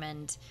time.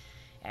 And,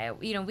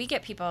 we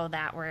get people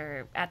that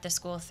were at the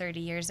school 30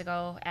 years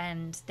ago,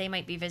 and they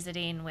might be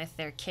visiting with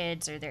their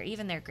kids or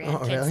even their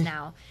grandkids really?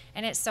 now.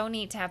 And it's so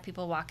neat to have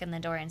people walk in the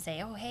door and say,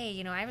 oh,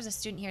 hey, I was a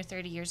student here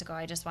 30 years ago.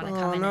 I just want to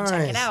come in and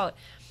check it nice. out.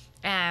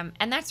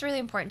 And that's really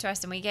important to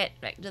us. And we get,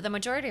 the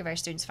majority of our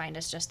students find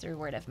us just through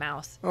word of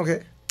mouth.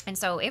 Okay. And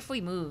so if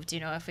we moved,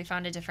 if we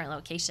found a different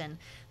location,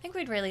 I think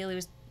we'd really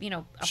lose,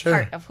 a Sure.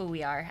 part of who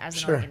we are as an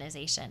Sure.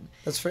 organization.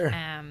 That's fair.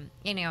 And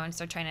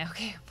so trying to,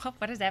 okay, well,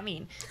 what does that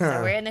mean?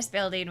 So we're in this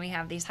building, we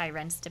have these high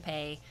rents to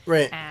pay.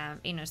 Right.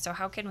 So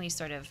how can we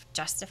sort of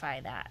justify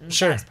that? And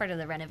Sure. that's part of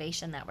the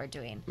renovation that we're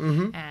doing.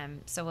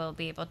 So we'll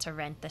be able to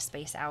rent the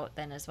space out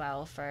then as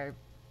well for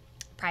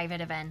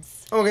private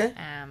events. Okay.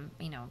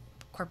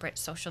 Corporate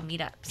social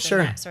meetups Sure.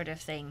 and that sort of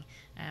thing,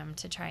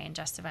 to try and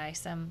justify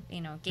some,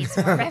 gain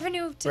some more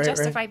revenue to Right,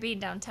 justify being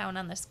downtown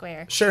on the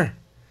square. Sure.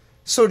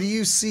 So do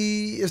you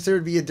see if there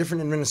would be a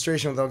different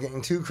administration without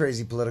getting too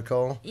crazy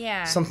political?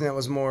 Yeah. Something that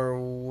was more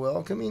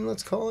welcoming,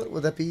 let's call it?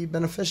 Would that be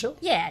beneficial?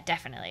 Yeah,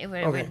 definitely.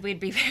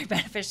 We'd be very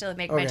beneficial and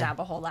make my Okay. job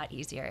a whole lot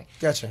easier.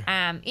 Gotcha.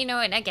 And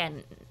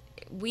again,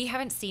 we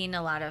haven't seen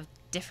a lot of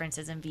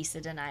differences in visa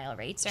denial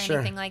rates or Sure.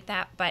 anything like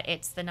that, but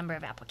it's the number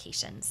of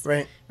applications.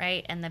 Right.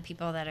 Right? And the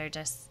people that are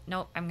just,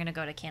 nope, I'm going to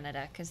go to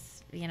Canada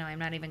because, I'm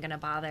not even going to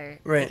bother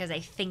Right. because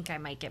I think I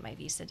might get my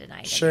visa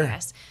denied Sure. in the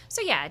U.S.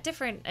 So yeah, a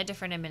different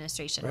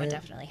administration Right. would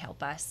definitely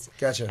help us.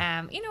 Gotcha.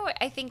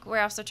 I think we're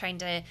also trying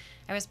to,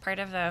 I was part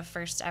of the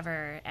first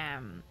ever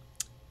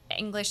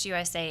English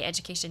USA,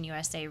 Education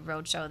USA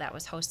roadshow that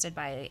was hosted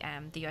by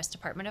the U.S.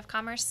 Department of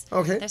Commerce.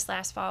 Okay. This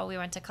last fall, we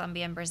went to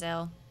Colombia and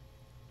Brazil.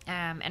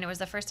 And it was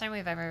the first time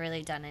we've ever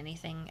really done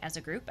anything as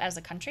a group, as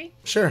a country,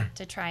 Sure.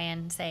 to try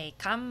and say,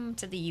 come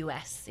to the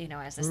U.S.,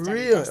 as a study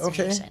Really?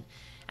 destination. Okay.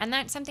 And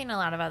that's something a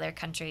lot of other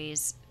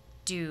countries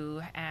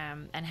do,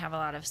 and have a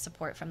lot of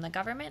support from the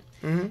government.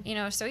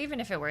 So even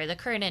if it were the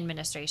current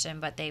administration,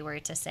 but they were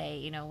to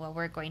say, well,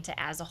 we're going to,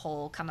 as a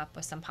whole, come up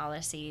with some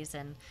policies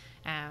and,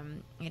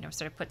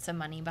 sort of put some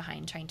money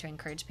behind trying to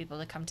encourage people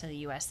to come to the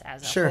U.S.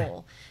 as a Sure.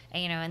 whole.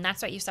 And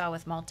that's what you saw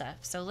with Malta.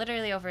 So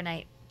literally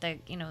overnight,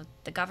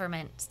 the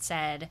government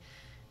said,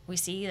 we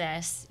see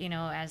this,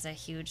 as a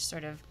huge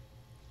sort of,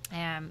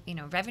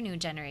 revenue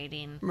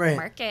generating Right.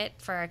 market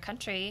for our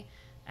country.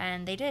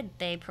 And they did.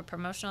 They put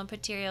promotional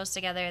materials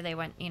together. They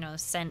went,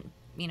 sent,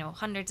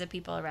 hundreds of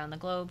people around the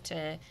globe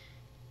to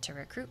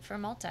recruit for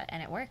Malta,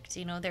 and it worked.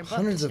 They're booked.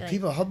 Hundreds of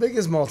people. How big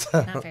is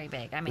Malta? Not very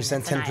big. I mean, We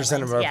send it's an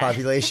 10% of island. our Yeah.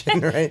 population,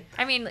 right?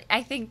 I mean,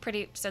 I think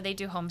so they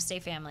do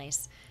homestay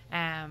families.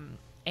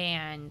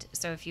 And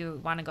so if you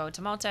want to go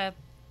to Malta,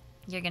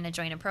 you're going to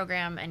join a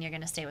program and you're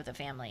going to stay with a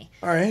family.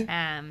 All right.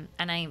 And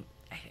I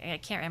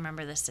can't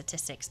remember the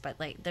statistics, but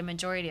like the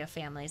majority of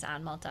families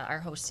on Malta are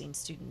hosting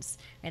students,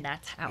 and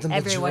that's how The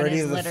everyone majority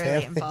is of the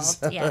literally families.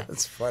 involved. Yeah.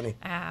 That's funny.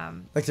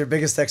 Like their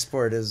biggest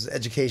export is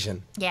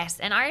education. Yes,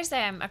 and ours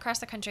across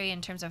the country in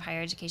terms of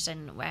higher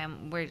education,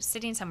 we're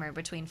sitting somewhere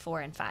between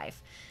 4 and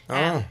 5.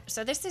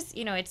 So this is,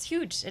 it's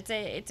huge.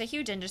 It's a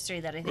huge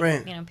industry that I think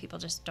Right. people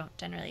just don't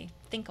generally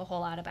think a whole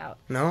lot about.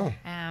 No.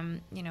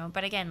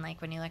 But again, like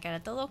when you look at it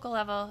at the local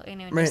level,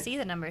 and Right. you see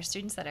the number of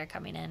students that are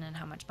coming in and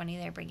how much money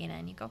they're bringing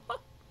in, you go, oh,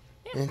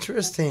 yeah,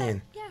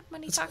 Interesting. yeah,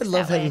 money That's talks why I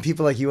love that having way.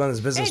 people like you on this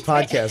business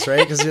Right. podcast, right?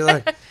 Because you're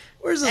like,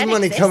 where's this That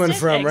money coming existed.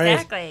 from, right?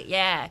 Exactly.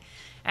 Yeah.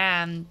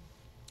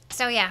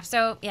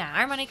 So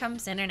our money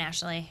comes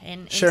internationally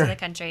into Sure. the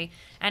country,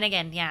 and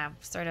again,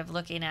 sort of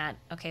looking at,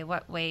 okay,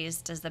 what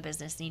ways does the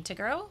business need to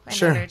grow in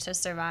Sure. order to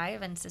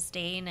survive and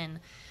sustain, and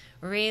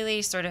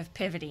really sort of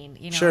pivoting.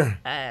 Sure.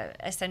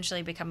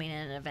 Essentially becoming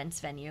an events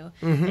venue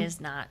Mm-hmm. is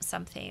not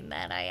something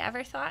that I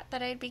ever thought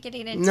that I'd be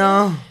getting into.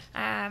 No.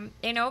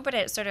 But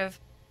it sort of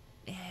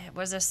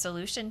was a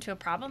solution to a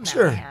problem that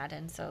Sure. we had,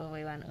 and so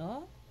we went,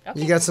 oh. Okay,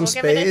 You got some we'll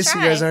give it a space.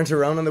 You guys try. aren't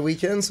around on the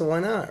weekends, so why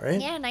not, right?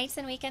 Yeah, nights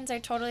and weekends are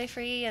totally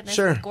free, and this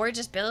Sure.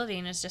 gorgeous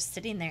building is just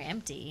sitting there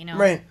empty.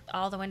 Right.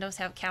 All the windows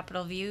have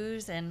Capitol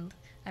views, and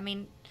I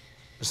mean,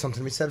 There's something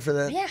to be said for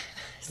that. yeah.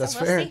 So That's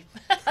we'll fair.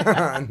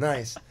 see.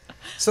 Nice.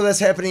 So that's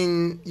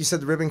happening. You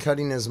said the ribbon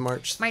cutting is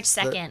March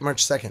 2nd.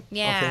 March 2nd.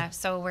 Yeah. Okay.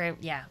 So we're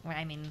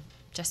I mean,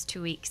 just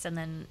 2 weeks, and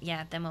then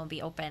we'll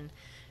be open.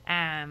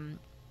 I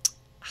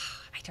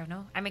don't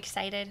know. I'm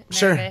excited,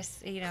 Sure. nervous.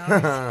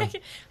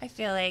 I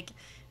feel like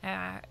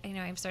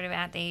I'm sort of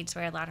at the age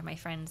where a lot of my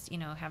friends,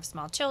 have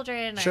small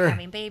children or Sure.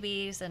 having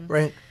babies, and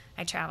Right.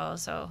 I travel,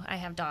 so I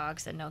have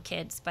dogs and no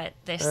kids. But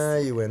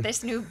You win.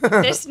 this new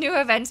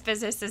events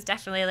business is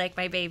definitely like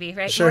my baby,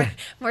 right? Sure.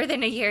 More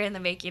than a year in the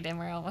making, and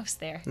we're almost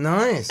there.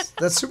 Nice.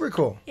 That's super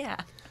cool. Yeah.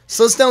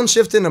 So let's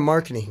downshift into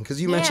marketing,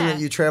 because you mentioned Yeah.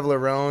 that you travel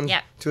around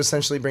Yep. to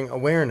essentially bring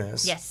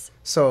awareness. Yes.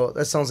 So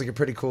that sounds like a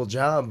pretty cool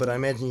job, but I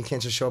imagine you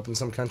can't just show up in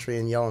some country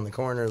and yell in the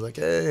corner like,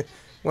 hey,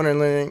 want to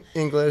learn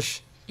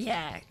English?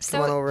 Yeah.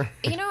 Come on over.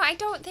 I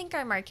don't think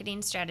our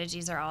marketing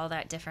strategies are all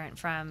that different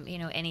from,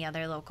 any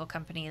other local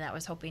company that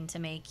was hoping to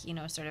make,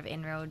 sort of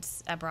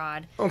inroads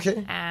abroad.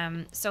 Okay.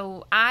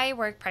 So I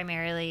work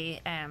primarily,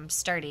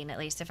 starting at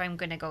least, if I'm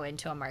going to go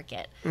into a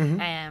market.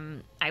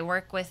 I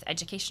work with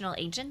educational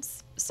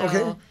agents. So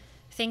Okay.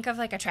 think of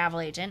like a travel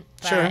agent,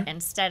 but Sure.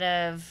 instead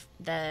of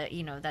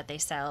that they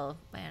sell,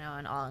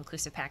 an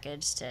all-inclusive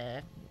package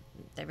to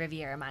the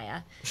Riviera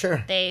Maya.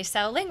 Sure. They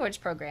sell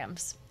language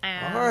programs. All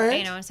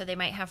right. And so they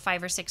might have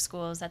 5 or 6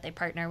 schools that they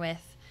partner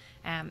with.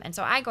 And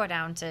so I go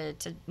down to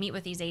meet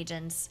with these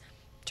agents,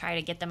 try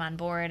to get them on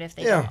board if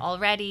they Yeah. don't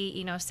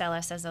already, sell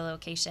us as a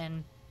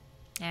location.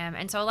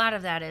 And so a lot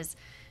of that is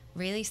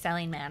really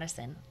selling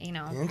Madison,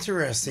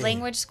 Interesting.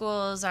 Language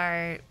schools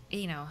are,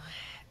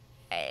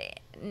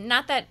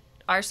 not that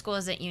our school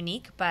isn't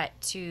unique, but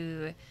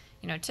to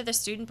the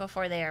student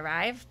before they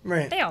arrive,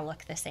 Right. they all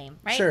look the same,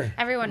 right? Sure.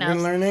 Everyone You're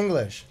else. gonna learn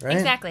English, right?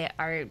 Exactly.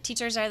 Our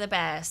teachers are the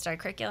best. Our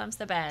curriculum's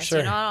the best. Sure.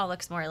 It all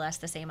looks more or less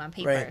the same on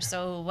paper. Right.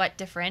 So what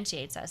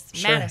differentiates us?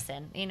 Sure.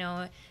 Madison,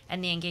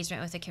 and the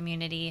engagement with the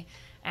community.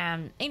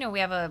 We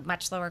have a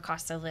much lower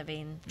cost of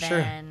living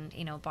Sure. than,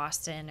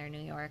 Boston or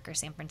New York or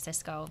San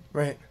Francisco.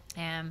 Right.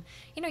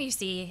 You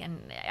see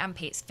and on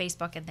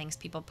Facebook and things,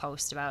 people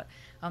post about,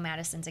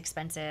 Madison's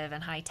expensive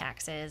and high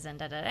taxes and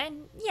da-da-da.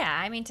 And yeah,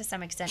 I mean, to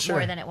some extent Sure.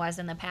 more than it was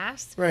in the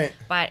past. Right.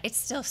 But it's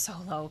still so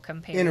low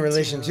compared In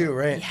relation to,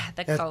 right. Yeah,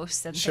 the That-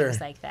 coast and sure. things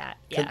like that.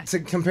 Yeah.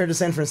 Compared to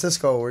San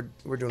Francisco,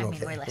 we're doing I okay.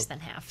 mean, we're less than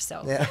half,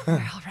 so Yeah. we're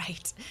all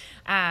right.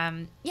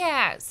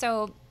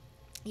 So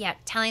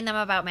telling them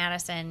about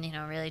Madison,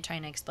 really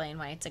trying to explain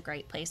why it's a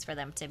great place for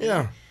them to be.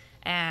 Yeah.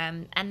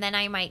 And then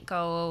I might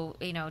go,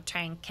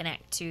 try and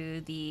connect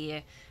to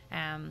the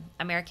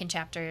American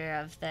chapter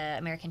of the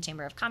American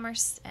Chamber of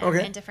Commerce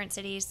Okay. in different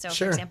cities. So,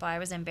 Sure. for example, I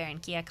was in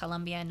Barranquilla,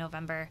 Colombia in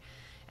November,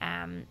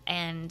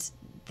 and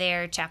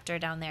their chapter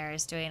down there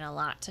is doing a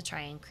lot to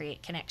try and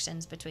create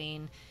connections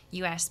between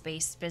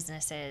U.S.-based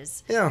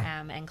businesses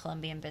Yeah. and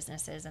Colombian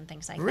businesses and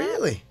things like that.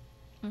 Really?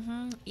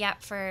 Yeah,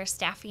 for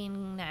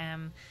staffing,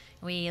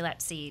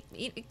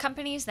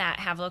 companies that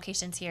have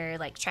locations here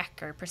like Trek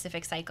or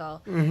Pacific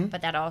Cycle,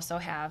 but that also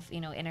have,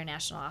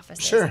 international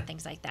offices Sure. and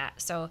things like that.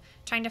 So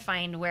trying to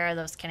find where are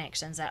those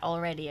connections that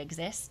already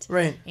exist,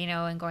 Right.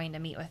 and going to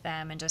meet with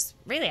them and just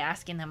really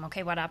asking them,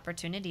 okay, what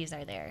opportunities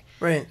are there?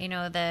 Right.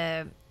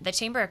 The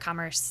Chamber of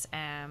Commerce,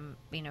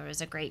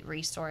 is a great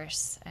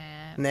resource.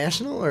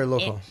 National or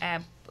local?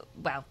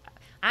 Well,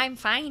 I'm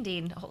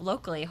finding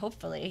locally,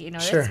 hopefully,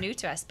 Sure. that's new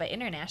to us, but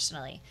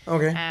internationally.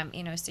 Okay.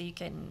 So you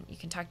can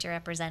talk to your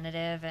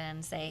representative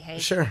and say, hey,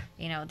 Sure.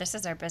 this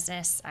is our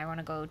business. I want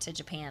to go to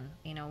Japan.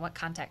 What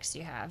contacts do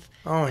you have?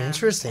 Oh,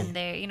 interesting. And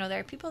there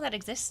are people that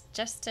exist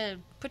just to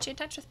put you in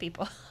touch with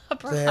people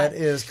abroad. That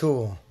is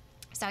cool.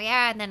 So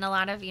yeah, and then a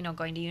lot of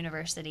going to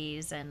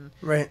universities and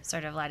Right.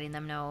 sort of letting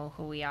them know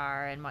who we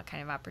are and what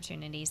kind of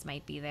opportunities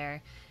might be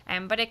there.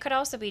 But it could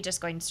also be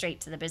just going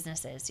straight to the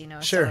businesses,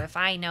 Sure. So if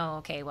I know,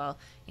 okay, well,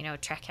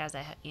 Trek has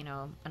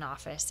an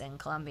office in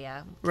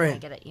Colombia, can I Right.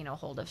 get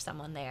hold of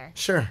someone there?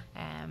 Sure.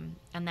 And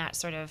that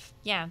sort of,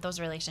 those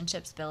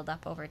relationships build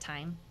up over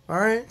time. All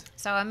right.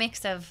 So a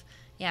mix of,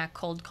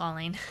 cold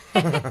calling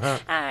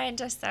and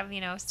just some,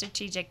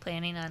 strategic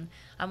planning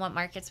on what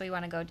markets we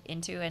want to go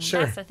into. And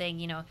Sure. that's the thing,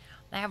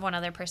 I have one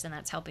other person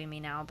that's helping me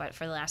now, but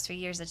for the last few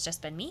years, it's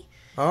just been me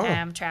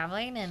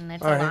traveling, and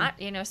it's All a right.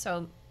 lot,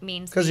 so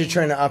means Because you're being-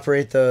 trying to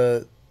operate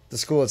the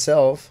school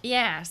itself.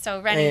 Yeah,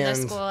 so running the And-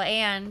 school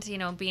and,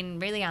 being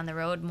really on the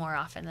road more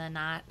often than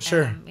not.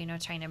 Sure.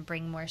 Trying to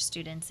bring more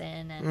students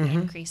in and Mm-hmm.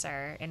 increase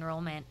our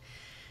enrollment.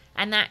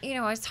 And that,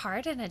 it's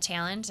hard and a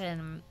challenge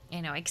and,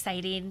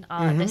 exciting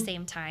all at the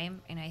same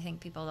time. And I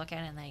think people look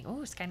at it and like,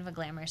 oh, it's kind of a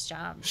glamorous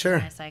job. Sure.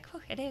 And it's like, oh,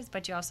 it is,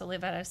 but you also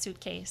live out of a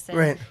suitcase. And,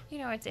 Right.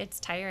 it's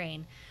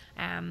tiring.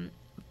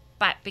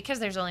 But because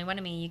there's only one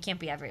of me, you can't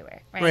be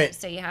everywhere, right? Right.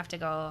 So you have to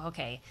go,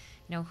 okay,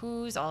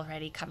 who's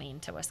already coming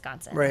to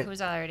Wisconsin? Right.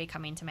 Who's already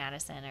coming to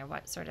Madison? Or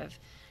what sort of,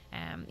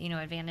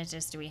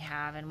 advantages do we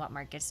have and what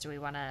markets do we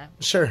want to,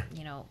 Sure.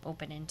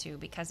 open into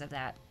because of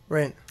that?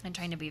 Right. And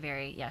trying to be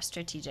very,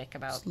 strategic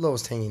about.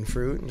 Lowest hanging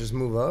fruit and just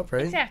move up,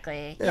 right?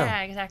 Exactly. Yeah.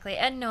 Yeah, exactly.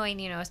 And knowing,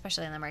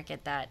 especially in the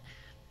market that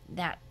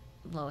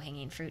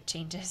low-hanging fruit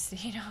changes,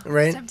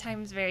 Right.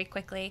 sometimes very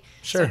quickly.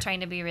 Sure. So trying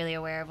to be really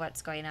aware of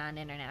what's going on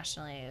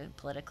internationally,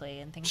 politically,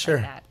 and things Sure.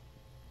 like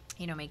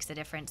that, makes a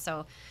difference.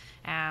 So,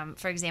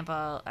 for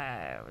example,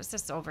 it was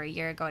just over a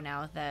year ago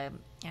now, the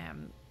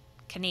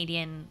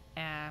Canadian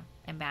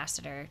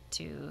ambassador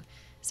to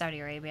Saudi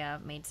Arabia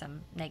made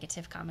some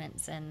negative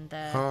comments, and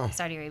the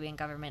Saudi Arabian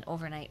government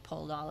overnight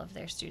pulled all of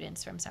their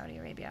students from Saudi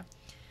Arabia.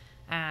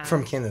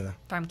 From Canada.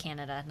 From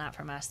Canada, not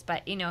from us.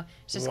 But, you know, it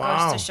just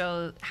Wow. goes to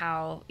show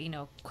how, you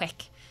know,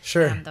 quick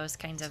Sure. those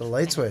kinds It's of a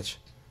light things. switch.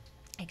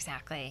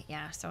 Exactly.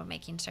 Yeah. So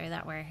making sure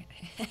that we're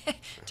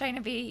trying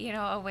to be, you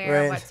know, aware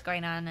Right. of what's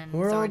going on, and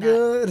We're so all we're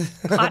good.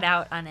 not caught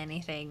out on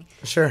anything.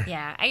 Sure.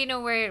 Yeah. You know,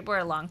 we're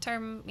a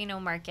long-term, you know,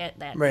 market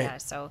that, Right. yeah.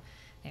 So,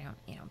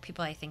 you know,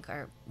 people I think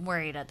are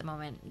worried at the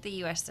moment. The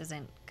U.S.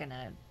 isn't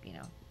gonna, you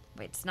know,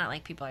 it's not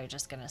like people are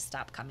just gonna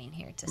stop coming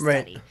here to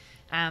Right. study.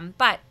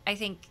 But I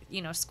think,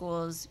 you know,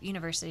 schools,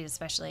 universities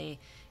especially,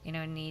 you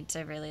know, need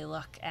to really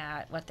look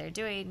at what they're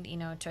doing, you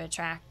know, to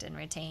attract and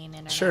retain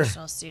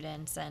international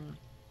students, and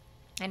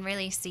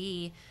really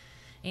see,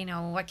 you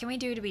know, what can we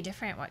do to be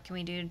different? What can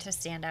we do to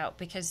stand out?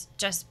 Because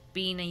just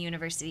being a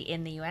university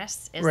in the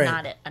U.S. is Right.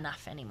 not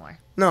enough anymore.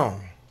 No,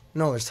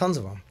 there's tons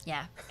of them.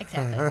 Yeah,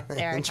 exactly.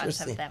 There are tons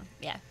Interesting. of them.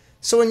 Yeah.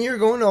 So when you're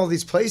going to all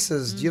these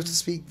places, do you have to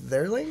speak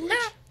their language?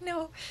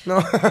 No.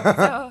 No.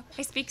 So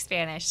I speak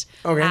Spanish.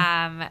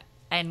 Okay.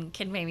 And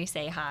can maybe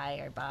say hi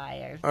or bye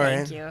or All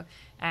thank right.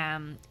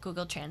 you.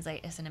 Google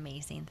Translate is an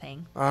amazing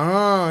thing.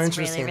 Oh, It's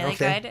interesting. really, really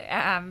Okay.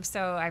 good.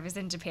 So I was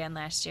in Japan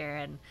last year,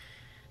 and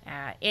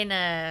in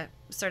a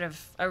sort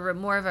of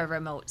more of a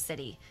remote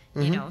city,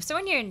 you know. So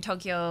when you're in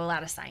Tokyo, a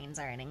lot of signs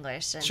are in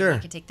English, and Sure. you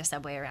can take the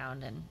subway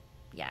around, and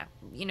yeah,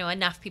 you know,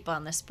 enough people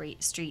on the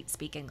street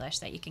speak English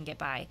that you can get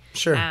by.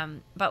 Sure.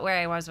 But where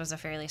I was a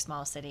fairly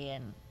small city,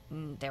 and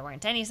there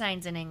weren't any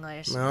signs in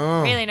English.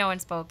 Oh. Really, no one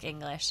spoke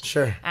English.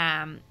 Sure.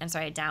 And so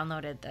I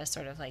downloaded the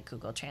sort of like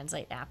Google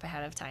Translate app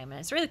ahead of time, and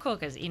it's really cool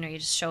because, you know, you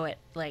just show it,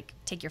 like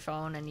take your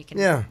phone and you can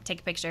Yeah.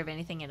 take a picture of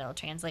anything and it'll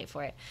translate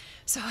for it.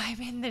 So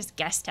I'm in this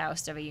guest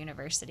house of a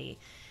university,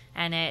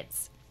 and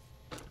it's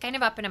kind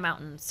of up in a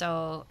mountain.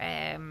 So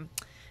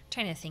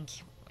trying to think,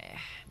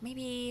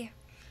 maybe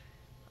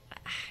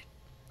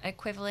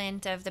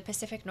equivalent of the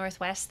Pacific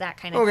Northwest, that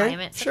kind of Okay,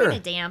 climate. So sure. kind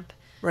of damp.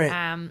 Right.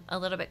 A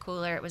little bit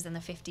cooler. It was in the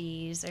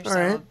 50s or All so.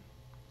 right.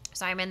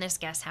 So I'm in this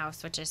guest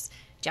house, which is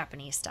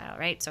Japanese style,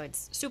 right? So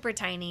it's super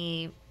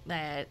tiny,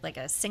 like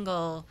a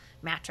single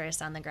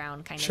mattress on the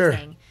ground kind Sure. of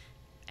thing.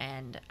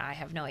 And I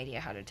have no idea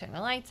how to turn the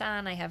lights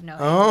on. I have no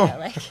Oh. idea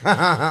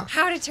like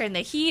how to turn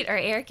the heat or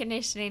air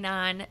conditioning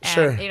on.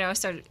 Sure. You know,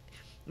 so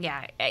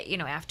yeah, you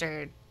know,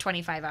 after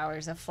 25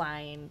 hours of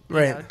flying, you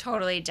Right. know,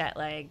 totally jet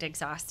lagged,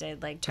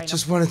 exhausted, like trying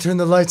Just to want to turn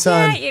the lights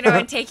on. yeah, you know,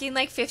 and taking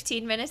like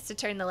 15 minutes to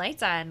turn the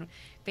lights on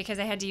because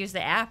I had to use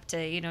the app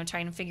to, you know, try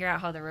and figure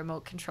out how the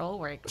remote control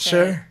worked.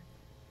 Sure.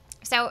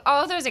 So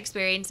all those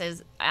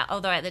experiences,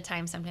 although at the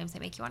time sometimes they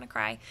make you want to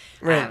cry,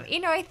 Right. you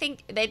know, I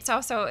think it's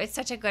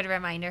such a good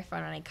reminder for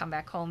when I come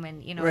back home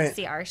and, you know, Right.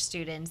 see our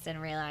students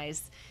and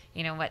realize,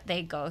 you know, what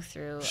they go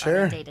through on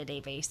Sure. a day-to-day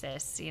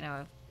basis, you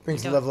know.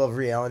 Brings a don't- level of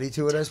reality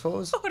to it, I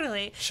suppose.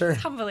 Totally. Sure.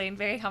 It's humbling,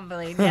 very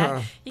humbling.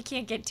 Yeah. You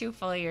can't get too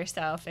full of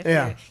yourself if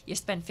Yeah. you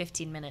spend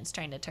 15 minutes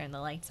trying to turn the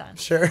lights on.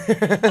 Sure.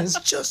 It's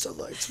just a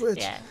light switch.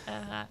 Yeah.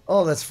 Uh-huh.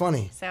 Oh, that's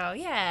funny. So,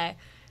 yeah.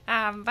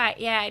 But,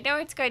 yeah, no,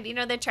 it's good. You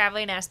know, the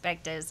traveling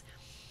aspect is,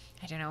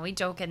 I don't know, we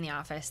joke in the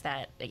office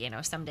that, you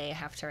know, someday I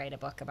have to write a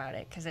book about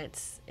it because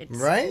it's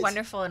Right?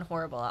 wonderful and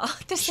horrible all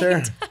at the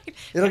Sure. same time.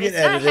 It'll But get it's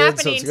not edited, so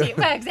happening it's to good. you.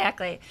 Well,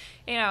 exactly.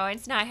 You know,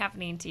 it's not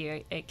happening to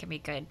you. It can be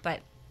good. But,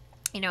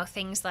 you know,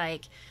 things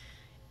like,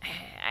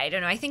 I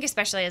don't know, I think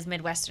especially as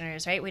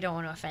Midwesterners, right? We don't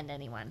want to offend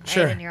anyone, right?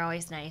 Sure. And you're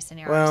always nice and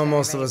you're Well, always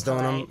most of very us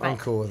don't. I'm polite,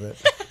 cool with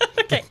it.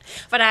 but- okay.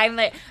 But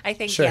I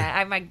think, Sure. yeah,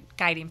 I'm a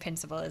guiding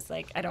principle is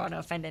like, I don't want to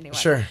offend anyone.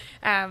 Sure.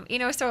 You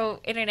know, so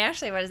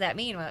internationally, what does that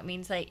mean? Well, it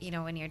means like, you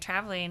know, when you're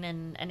traveling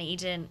and an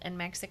agent in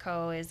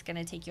Mexico is going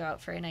to take you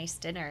out for a nice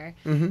dinner,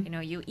 Mm-hmm. you know,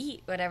 you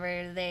eat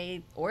whatever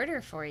they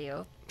order for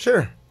you.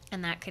 Sure.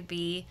 And that could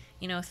be,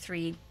 you know,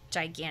 3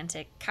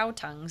 gigantic cow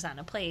tongues on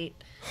a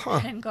plate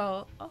and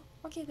go, oh,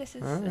 okay, this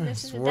is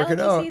a work it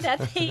delicacy out.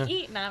 that they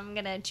eat and I'm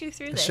going to chew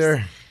through this.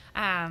 Sure.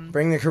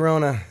 Bring the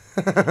Corona.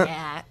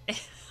 Yeah.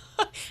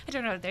 I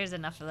don't know if there's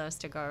enough of those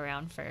to go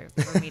around for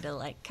me to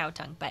like cow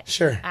tongue, but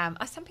Sure.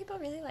 some people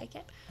really like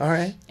it. All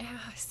right.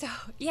 So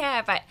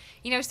yeah, but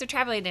you know, so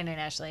traveling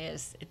internationally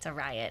it's a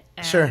riot.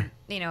 Sure.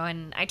 You know,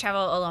 and I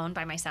travel alone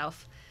by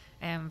myself,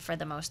 for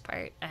the most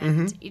part.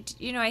 Mm-hmm. And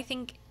you know, I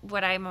think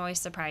what I'm always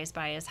surprised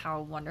by is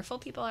how wonderful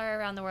people are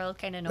around the world.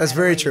 Kind of, no That's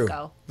matter very where true. you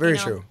go. Very You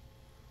know? true.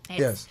 It's-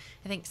 Yes.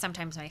 I think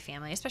sometimes my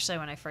family, especially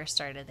when I first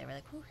started, they were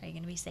like, "Ooh, are you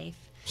going to be safe?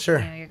 Sure.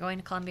 You know, you're going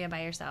to Colombia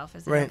by yourself.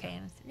 Is it Right. okay?"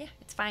 And I said, "Yeah,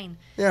 it's fine.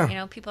 Yeah. You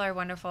know, people are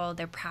wonderful.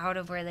 They're proud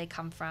of where they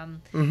come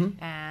from.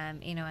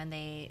 Mm-hmm. You know, and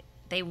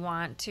they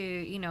want to,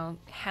 you know,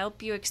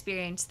 help you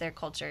experience their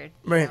culture,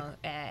 you Right. know,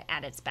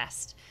 at its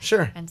best.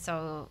 Sure. And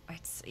so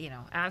it's, you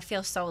know, I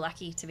feel so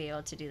lucky to be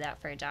able to do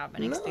that for a job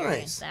and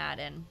experience that.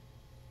 And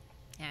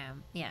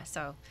yeah,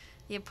 so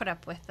you put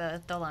up with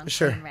the long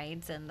Sure. plane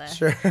rides and the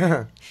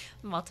Sure.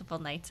 multiple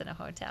nights in a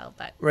hotel,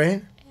 but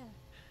Right. yeah.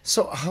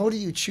 So how do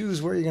you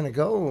choose where you're going to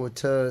go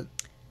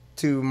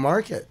to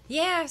market?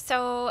 Yeah,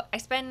 so I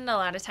spend a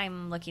lot of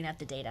time looking at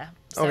the data.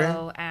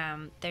 So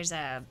Okay. there's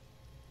a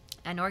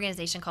an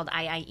organization called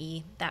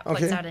IIE that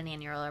puts out an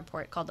annual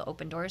report called the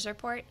Open Doors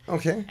Report.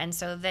 Okay. And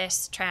so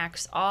this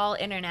tracks all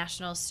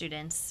international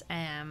students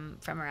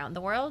from around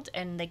the world,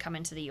 and they come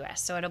into the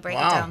U.S. So it'll break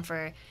it down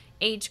for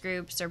age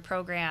groups or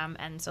program,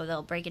 and so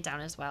they'll break it down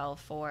as well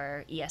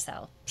for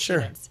ESL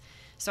students.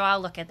 So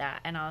I'll look at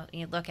that, and I'll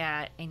look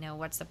at,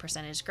 what's the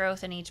percentage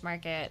growth in each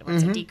market,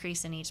 what's the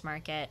decrease in each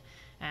market.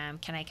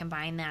 Can I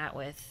combine that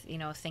with,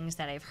 things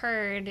that I've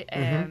heard,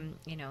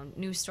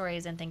 news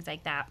stories and things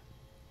like that,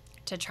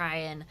 to try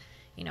and,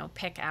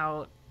 pick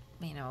out,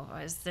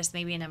 is this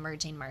maybe an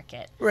emerging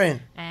market? Right.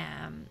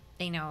 And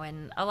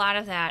a lot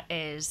of that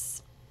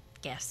is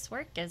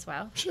guesswork as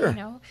well. Sure.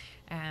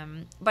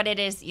 But it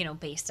is,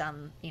 based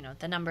on,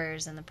 the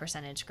numbers and the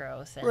percentage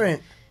growth. And,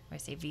 right. I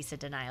say visa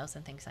denials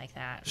and things like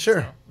that.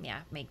 Sure. So,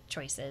 make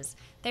choices.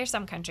 There's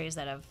some countries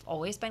that have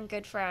always been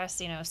good for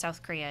us.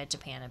 South Korea,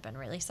 Japan have been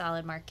really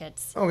solid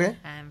markets. Okay.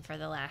 For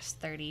the last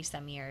 30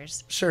 some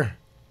years. Sure.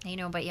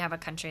 But you have a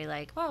country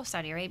like,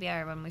 Saudi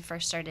Arabia, or when we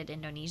first started,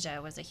 Indonesia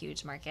was a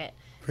huge market.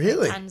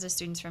 Really? Tons of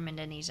students from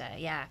Indonesia,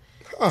 yeah.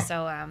 Huh.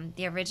 So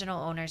the original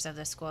owners of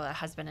the school, a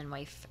husband and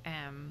wife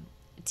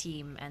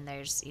team, and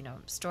there's,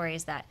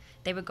 stories that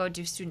they would go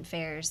do student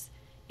fairs,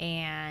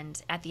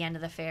 and at the end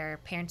of the fair,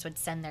 parents would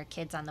send their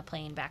kids on the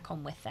plane back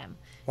home with them.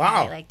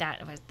 Wow. Right?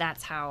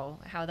 That's how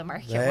the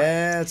market worked.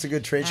 That's a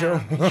good trade show.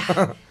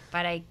 Yeah.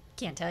 But I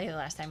can't tell you the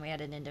last time we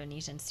had an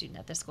Indonesian student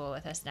at the school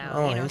with us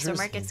now. So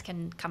markets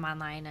can come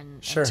online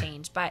and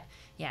change. But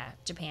yeah,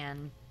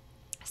 Japan,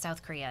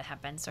 South Korea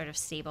have been sort of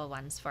stable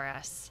ones for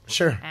us.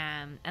 Sure.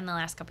 And the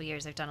last couple of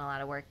years, I've done a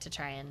lot of work to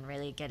try and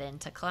really get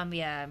into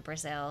Colombia and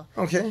Brazil.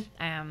 Okay.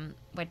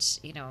 Which,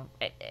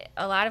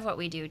 a lot of what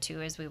we do,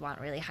 too, is we want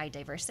really high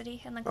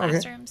diversity in the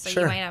classroom. So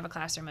you might have a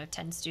classroom of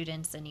 10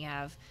 students and you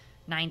have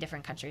 9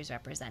 different countries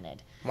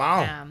represented.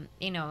 Wow.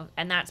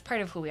 And that's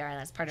part of who we are, and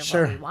that's part of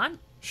what we want.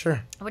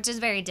 Sure. Which is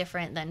very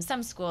different than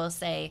some schools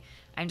say,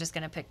 I'm just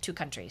going to pick 2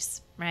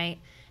 countries, right?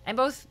 And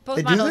both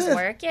models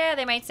work. Yeah,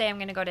 they might say, I'm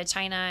going to go to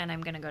China and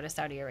I'm going to go to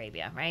Saudi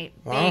Arabia, right?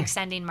 Wow. Big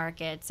sending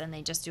markets, and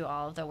they just do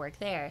all of the work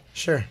there.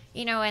 Sure.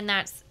 And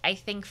that's, I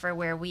think, for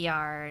where we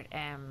are,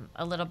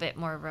 a little bit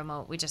more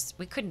remote.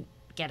 We couldn't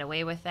get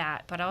away with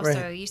that. But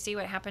also, you see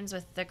what happens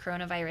with the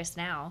coronavirus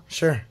now.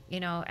 Sure.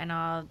 And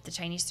all the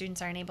Chinese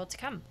students aren't able to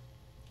come.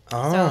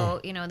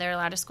 Oh. So, there are a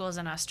lot of schools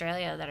in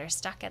Australia that are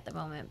stuck at the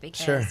moment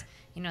because,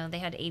 they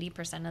had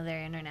 80% of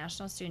their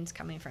international students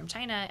coming from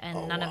China,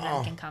 and none of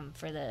them can come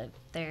for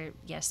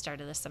their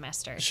start of the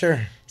semester.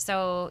 Sure.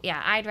 So,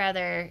 yeah, I'd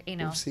rather,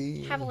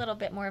 have a little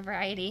bit more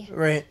variety.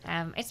 Right.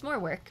 It's more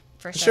work,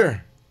 for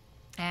sure.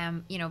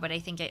 Sure. But I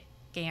think it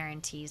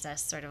guarantees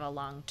us sort of a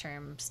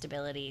long-term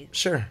stability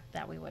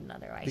that we wouldn't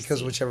otherwise because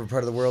see. Whichever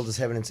part of the world is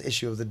having its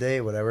issue of the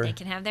day, whatever. They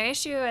can have their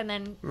issue and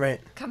then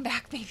come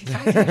back maybe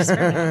 5 years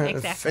from now.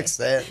 Exactly. Fix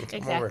that and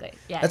come over.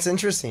 Yeah. That's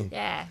interesting.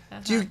 Yeah.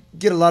 Do you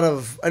get a lot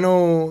of, I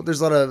know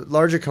there's a lot of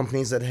larger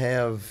companies that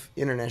have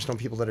international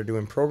people that are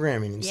doing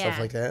programming and stuff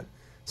like that.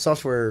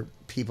 Software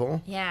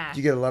people. Yeah. Do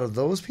you get a lot of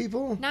those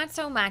people? Not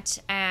so much.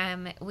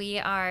 We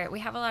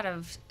have a lot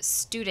of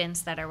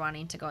students that are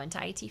wanting to go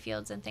into IT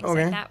fields and things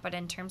like that. But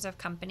in terms of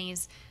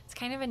companies, it's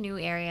kind of a new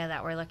area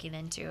that we're looking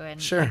into,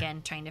 and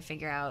again, trying to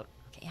figure out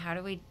how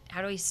do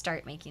we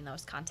start making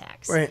those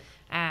contacts. Right.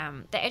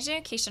 The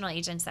educational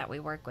agents that we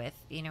work with,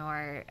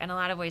 are in a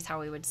lot of ways how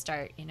we would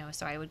start.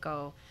 So I would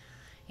go,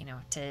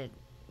 to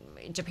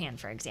Japan,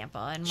 for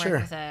example, and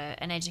work with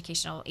an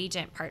educational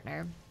agent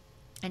partner.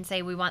 And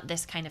say, we want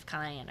this kind of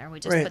client, or we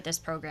just put this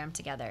program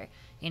together.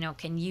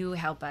 Can you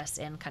help us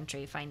in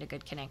country find a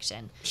good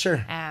connection?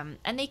 Sure. And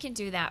they can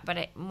do that,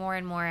 but more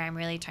and more, I'm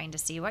really trying to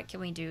see what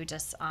can we do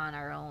just on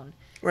our own.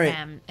 Right.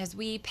 As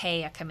we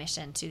pay a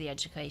commission to the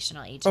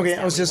educational agents. Okay,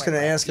 I was just going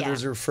to ask if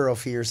there's a referral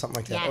fee or something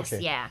like that. Yes,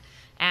 okay.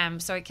 Yeah.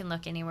 So it can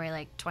look anywhere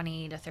like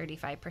 20 to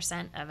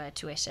 35% of a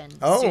tuition,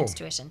 student's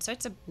tuition. So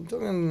it's a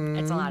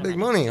lot of big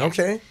money. Yeah.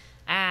 Okay.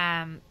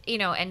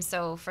 And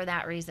so for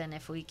that reason,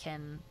 if we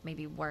can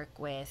maybe work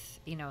with,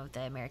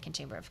 the American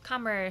Chamber of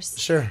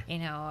Commerce,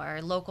 or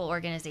local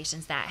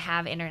organizations that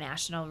have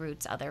international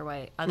roots other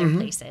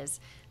places,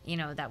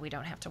 that we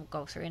don't have to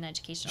go through an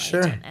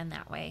educational agent in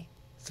that way.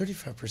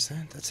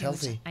 35%, that's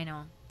healthy. I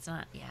know. It's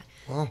not,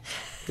 Well,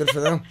 good for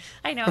them.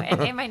 I know.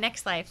 In my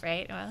next life,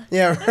 right? Well,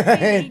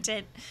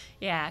 right.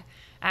 Yeah.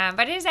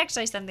 But it is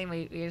actually something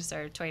we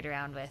sort of toyed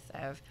around with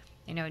of,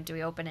 do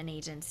we open an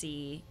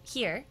agency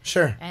here?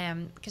 Sure.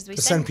 Because we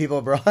send people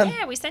abroad?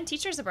 Yeah, we send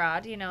teachers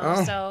abroad,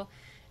 So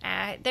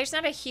there's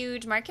not a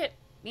huge market,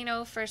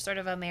 for sort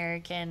of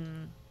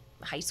American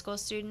high school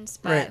students.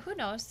 But who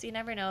knows? You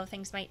never know.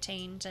 Things might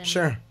change. And,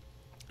 sure.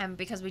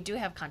 Because we do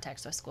have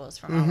contacts with schools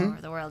from all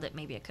over the world,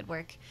 maybe it could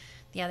work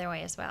the other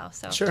way as well.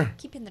 So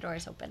keeping the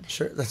doors open.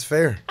 Sure, that's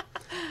fair.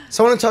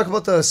 So I want to talk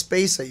about the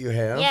space that you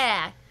have.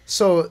 Yeah.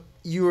 So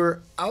you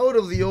were out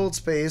of the old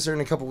space, or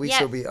in a couple weeks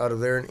you'll be out of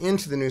there and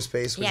into the new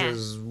space, which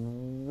is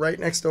right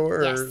next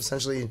door, or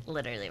essentially...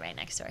 Literally right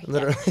next door.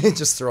 Literally,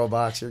 just throw a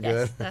box, you're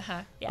good.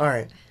 Yeah. All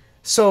right.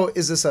 So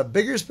is this a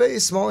bigger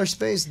space, smaller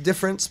space,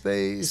 different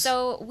space?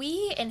 So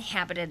we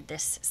inhabited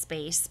this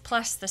space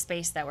plus the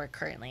space that we're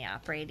currently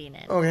operating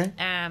in. Okay.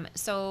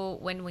 So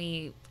when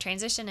we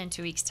transition in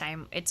 2 weeks'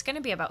 time, it's going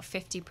to be about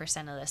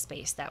 50% of the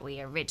space that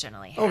we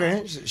originally had.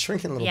 Okay,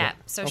 shrinking a little bit. Yeah,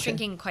 so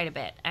shrinking quite a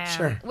bit.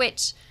 Sure.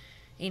 Which,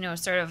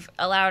 sort of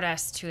allowed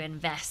us to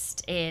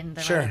invest in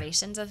the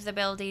renovations of the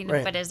building,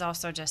 but is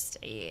also just,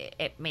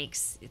 it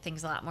makes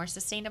things a lot more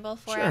sustainable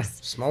for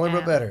us. Smaller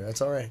but better. That's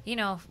all right.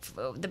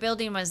 The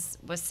building was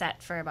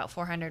set for about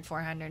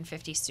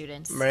 450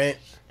 students. Right.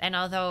 And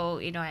although,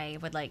 I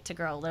would like to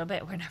grow a little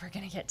bit, we're never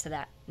going to get to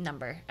that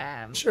number.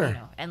 Unless, I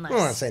don't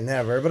want to say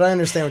never, but I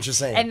understand what you're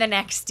saying. In the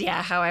next,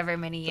 however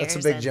many years.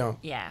 That's a big jump.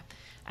 Yeah.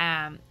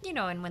 And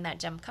when that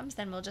jump comes,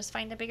 then we'll just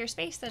find a bigger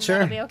space and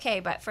that'll be okay.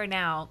 But for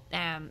now,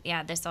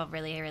 this will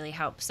really, really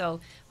help.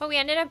 So what we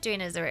ended up doing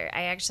is I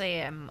actually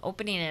am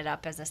opening it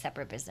up as a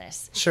separate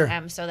business. Sure.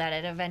 So that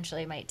it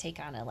eventually might take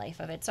on a life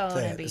of its own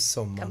and be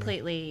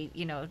completely,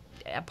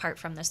 apart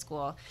from the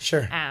school.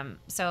 Sure.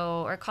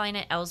 So we're calling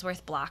it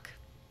Ellsworth Block.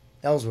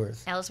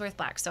 Ellsworth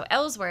Block. So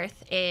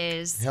Ellsworth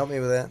is... Help me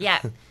with that.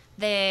 Yeah.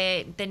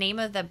 The name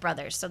of the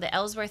brothers. So the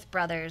Ellsworth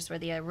brothers were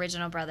the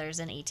original brothers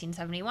in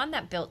 1871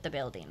 that built the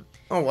building.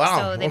 Oh,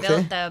 wow. So they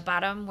built the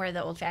bottom where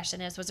the old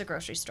fashioned is was a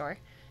grocery store.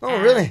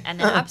 Oh, really? And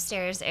then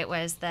upstairs it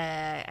was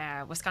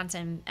the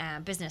Wisconsin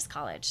Business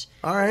College.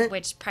 All right.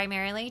 Which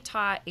primarily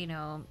taught,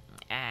 young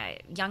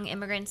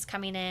immigrants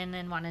coming in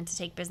and wanting to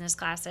take business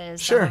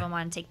classes. Sure. Some of them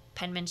want to take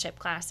penmanship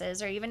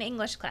classes or even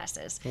English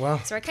classes. Wow.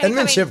 So we're kind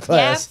penmanship of coming,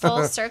 class.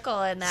 Full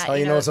circle in that. That's how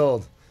you know it's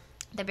old.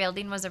 The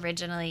building was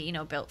originally,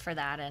 built for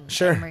that, and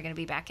we're going to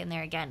be back in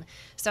there again.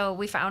 So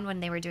we found when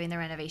they were doing the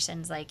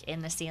renovations, like in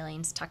the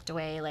ceilings, tucked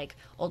away, like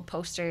old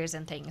posters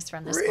and things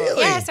from the school.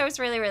 Yeah, so it's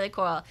really, really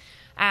cool.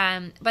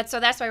 But so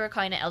that's why we're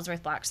calling it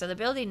Ellsworth Block. So the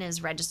building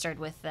is registered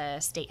with the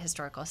State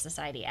Historical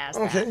Society as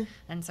that.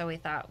 And so we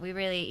thought we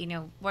really,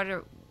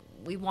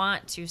 we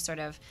want to sort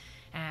of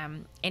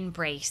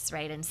embrace,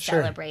 right, and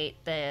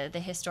celebrate the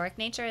historic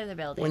nature of the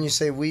building. When you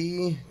say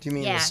we, do you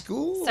mean the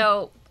school?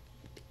 So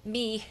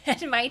me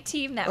and my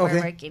team that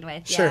we're working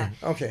with. Sure.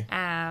 Okay.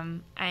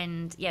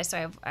 And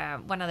so I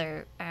have one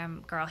other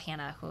girl,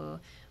 Hannah, who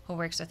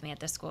works with me at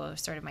the school,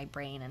 sort of my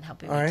brain and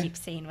helping me keep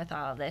sane with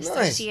all of this.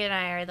 Nice. So she and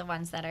I are the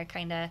ones that are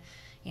kind of,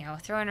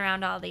 throwing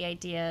around all the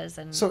ideas.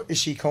 And so is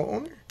she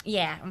co-owner?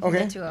 Yeah.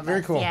 Okay. The two of Very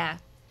us. cool. Yeah.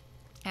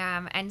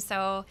 And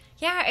so,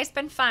 it's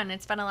been fun.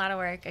 It's been a lot of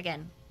work.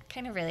 Again,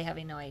 kind of really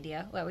having no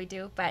idea what we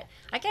do. But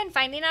again,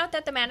 finding out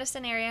that the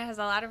Madison area has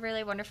a lot of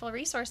really wonderful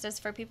resources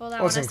for people that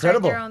want to start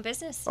their own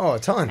business. Oh, a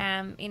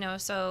ton.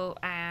 So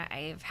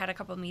I've had a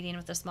couple meetings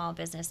with the Small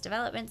Business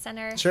Development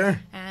Center. Sure.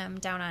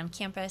 Down on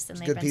campus, and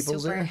There's they've been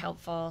super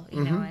helpful,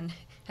 and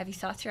have you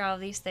thought through all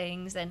of these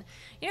things? And,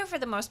 for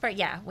the most part,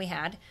 we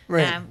had.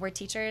 Right. We're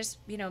teachers,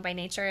 by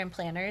nature and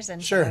planners.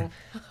 And so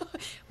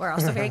we're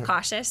also very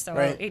cautious. So,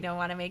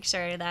 want to make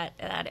sure that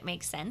it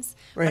makes sense.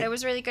 Right. But it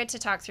was really good to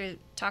talk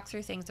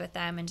through things with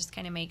them and just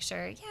kind of make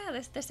sure,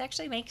 this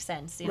actually makes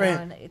sense,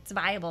 and it's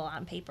viable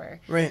on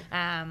paper. Right.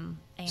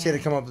 So you had to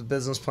come up with a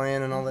business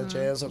plan and all that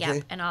jazz, okay?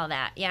 Yeah, and all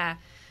that, yeah.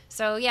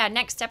 So,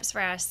 next steps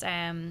for us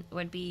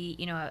would be,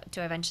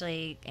 to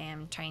eventually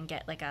try and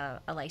get like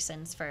a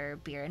license for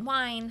beer and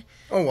wine.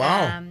 Oh,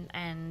 wow.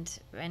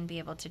 And be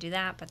able to do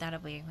that, but that'll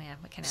be, kind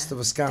of it's the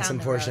Wisconsin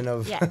portion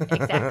of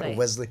exactly.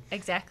 WESLI.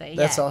 Exactly,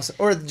 That's awesome.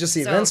 Or just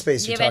the event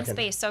space you're talking. The event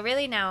space. So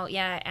really now,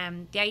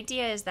 the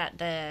idea is that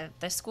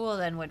the school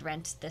then would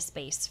rent the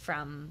space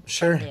from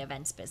the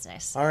events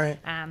business. All right.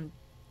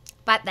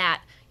 But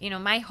that,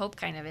 my hope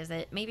kind of is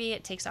that maybe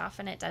it takes off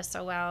and it does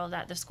so well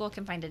that the school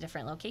can find a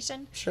different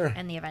location. Sure.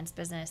 And the events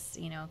business,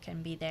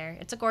 can be there.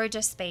 It's a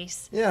gorgeous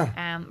space.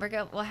 Yeah.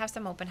 We'll have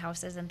some open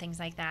houses and things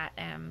like that.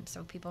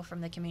 So people from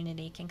the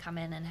community can come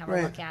in and have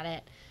a look at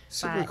it.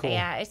 Super cool.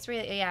 Yeah, it's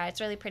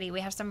really pretty.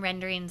 We have some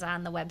renderings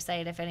on the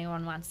website if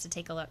anyone wants to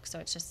take a look. So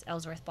it's just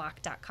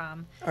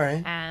ellsworthblock.com. All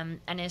right.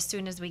 And as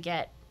soon as we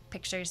get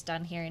pictures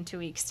done here in 2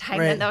 weeks' time,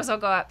 then those will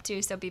go up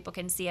too so people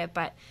can see it.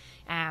 But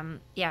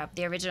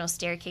the original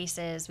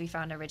staircases, we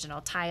found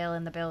original tile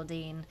in the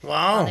building.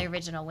 Wow. All the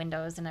original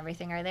windows and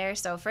everything are there.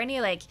 So for any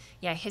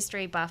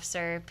history buffs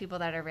or people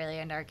that are really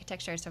into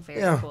architecture, it's a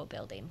very cool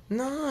building.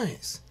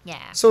 Nice.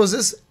 Yeah. So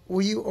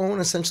will you own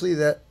essentially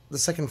the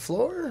second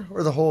floor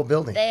or the whole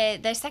building?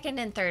 The second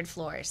and third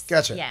floors.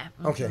 Gotcha. Yeah.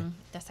 Okay.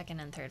 The second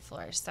and third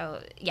floors.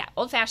 So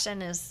Old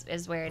Fashioned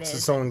is where it is. It's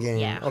its own game.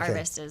 Yeah. Okay.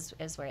 Harvest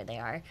is where they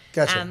are.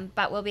 Gotcha.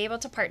 But we'll be able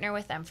to partner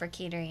with them for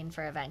catering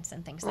for events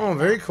and things like that. Oh,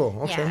 very cool.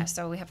 Okay. Yeah.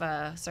 So we have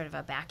a sort of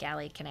a back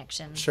alley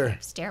connection. Sure.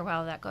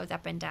 Stairwell that goes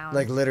up and down.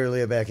 Like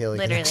literally a back alley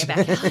connection.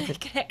 Literally a back alley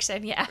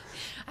connection. Yeah.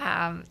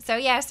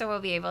 So we'll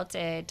be able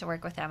to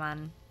work with them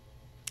on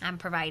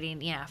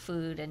providing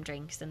food and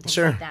drinks and things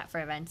like that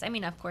for events. I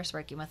mean, of course,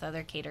 working with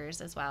other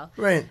caterers as well.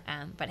 Right.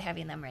 But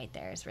having them right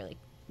there is really,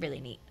 really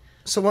neat.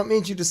 So what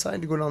made you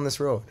decide to go down this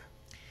road?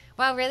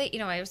 Well, really,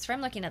 it was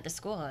from looking at the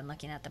school and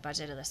looking at the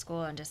budget of the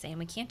school and just saying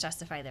we can't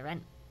justify the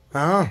rent.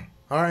 Oh,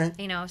 all right.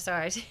 So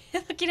I was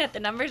looking at the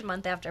numbers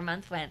month after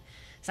month, went,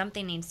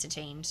 something needs to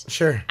change.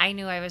 Sure. I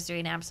knew I was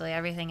doing absolutely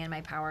everything in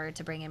my power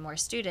to bring in more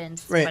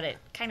students, right. but it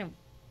kind of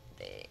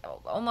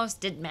almost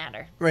didn't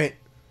matter. Right.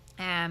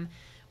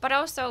 But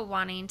also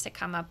wanting to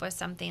come up with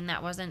something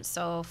that wasn't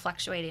so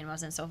fluctuating,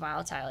 wasn't so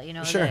volatile. You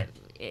know, sure.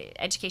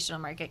 The educational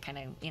market kind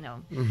of, you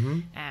know,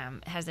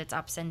 has its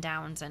ups and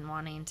downs, and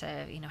wanting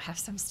to, you know, have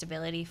some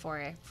stability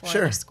for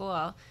sure. the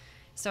school.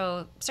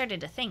 So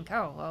started to think,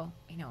 oh, well,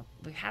 you know,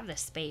 we have this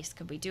space.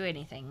 Could we do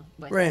anything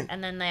with right. it?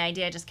 And then the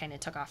idea just kind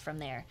of took off from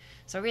there.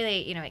 So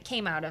really, you know, it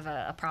came out of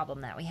a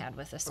problem that we had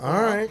with the school.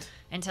 All right.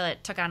 Until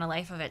it took on a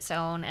life of its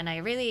own. And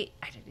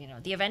you know,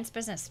 the events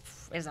business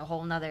is a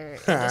whole nother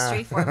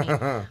industry for me.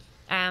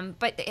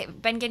 But it's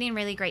been getting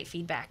really great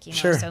feedback, you know,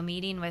 sure. so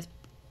meeting with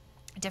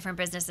different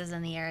businesses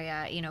in the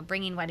area, you know,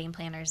 bringing wedding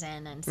planners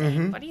in and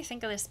saying, what do you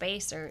think of this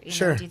space? Or, you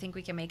sure. know, do you think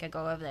we can make a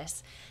go of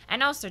this?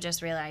 And also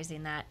just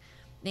realizing that,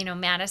 you know,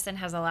 Madison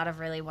has a lot of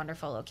really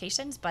wonderful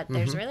locations, but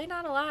there's really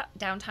not a lot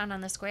downtown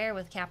on the square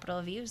with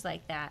Capitol views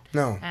like that.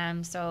 No.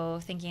 So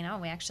thinking,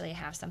 we actually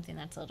have something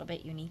that's a little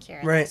bit unique here,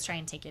 and right. let's try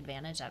and take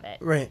advantage of it.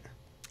 Right.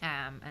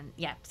 And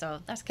yeah, so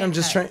that's kind I'm of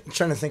just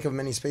trying to think of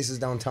many spaces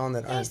downtown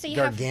that aren't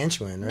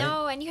gargantuan, right?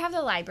 No, and you have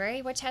the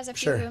library, which has a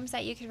few sure. rooms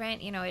that you could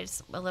rent. You know,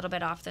 it's a little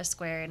bit off the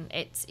square, and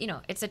it's, you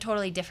know, it's a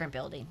totally different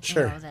building,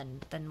 sure. you know,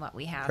 than what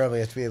we have. Probably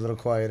have to be a little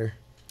quieter.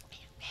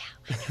 Yeah,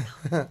 I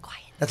don't know.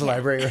 Quiet. At the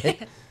library,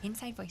 right?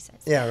 Inside voices.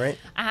 Yeah, right.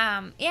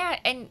 Yeah,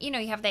 and you know,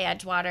 you have the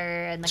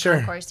Edgewater and the sure.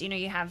 concourse. You know,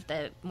 you have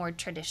the more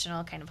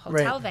traditional kind of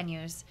hotel right.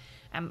 venues.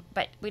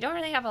 But we don't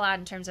really have a lot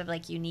in terms of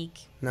like unique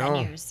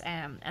venues.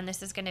 And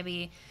this is going to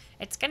be,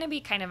 it's going to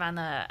be kind of on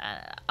the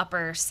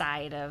upper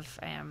side of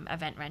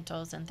event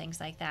rentals and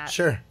things like that.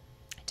 Sure.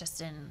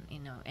 Just in, you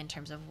know, in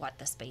terms of what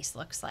the space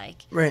looks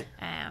like. Right.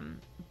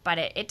 But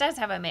it does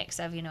have a mix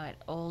of, you know,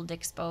 old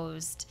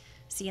exposed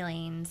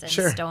ceilings and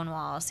sure. stone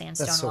walls,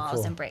 sandstone so walls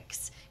cool. and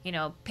bricks, you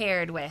know,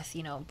 paired with,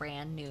 you know,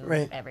 brand new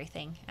right.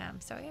 everything.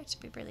 So yeah, it should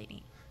be really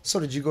neat. So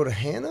did you go to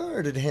Hannah,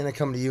 or did Hannah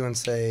come to you and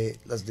say,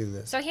 let's do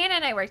this? So Hannah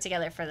and I work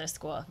together for the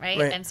school, right?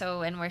 Right.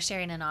 And we're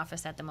sharing an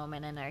office at the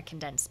moment in our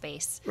condensed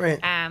space. Right.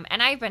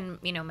 And I've been,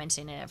 you know,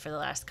 mentioning it for the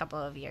last couple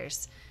of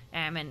years.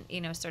 And,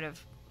 you know, sort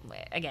of,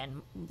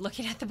 again,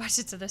 looking at the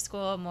budgets of the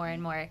school more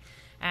and more.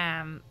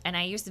 And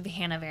I used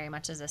Hannah very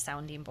much as a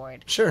sounding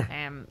board. Sure.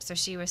 So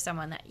she was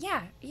someone that,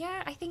 yeah,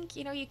 I think,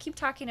 you know, you keep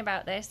talking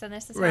about this and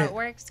this is right. how it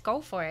works.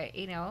 Go for it,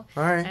 you know.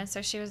 All right. And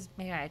so she was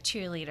maybe a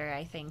cheerleader,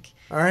 I think,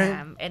 all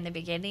right. In the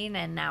beginning.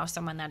 And now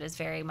someone that is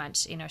very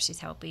much, you know, she's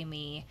helping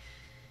me.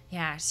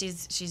 Yeah,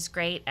 she's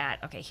great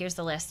at, okay, here's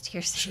the list.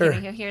 Here's sure.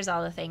 you know, here's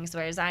all the things.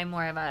 Whereas I'm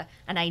more of an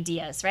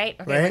ideas, right?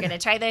 Okay, right. we're going to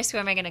try this. Who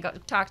am I going to go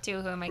talk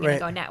to? Who am I going right. to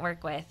go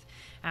network with?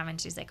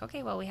 And she's like,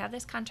 okay, well, we have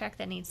this contract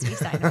that needs to be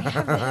signed. We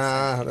have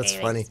this. That's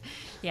funny.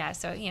 Yeah,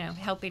 so, you know,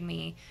 helping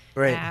me,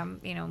 right.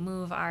 You know,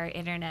 move our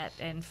internet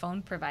and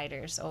phone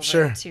providers over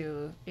sure.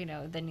 to, you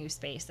know, the new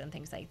space and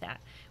things like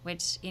that,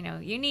 which, you know,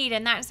 you need.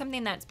 And that's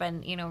something that's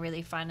been, you know,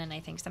 really fun. And I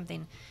think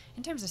something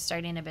in terms of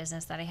starting a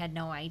business that I had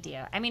no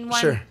idea. I mean,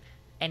 sure.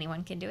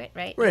 anyone can do it,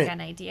 right? Right. You got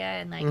an idea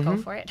and like go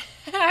for it.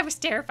 I was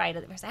terrified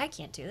of it. I was like, I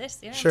can't do this.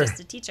 You know, sure. I'm just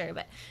a teacher,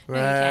 but no,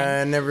 you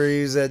can. Never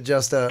use it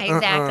just a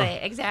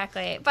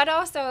Exactly. But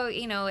also,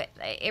 you know,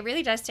 it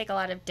really does take a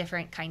lot of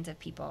different kinds of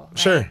people. Right?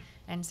 Sure.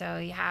 And so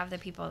you have the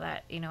people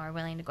that, you know, are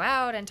willing to go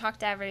out and talk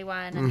to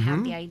everyone and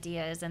have the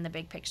ideas and the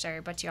big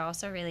picture, but you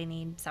also really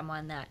need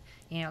someone that,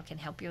 you know, can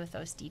help you with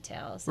those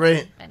details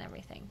right. and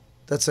everything.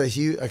 That's a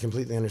huge, I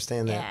completely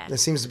understand that. Yeah. It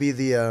seems to be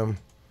the, I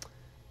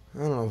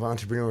don't know if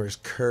entrepreneur's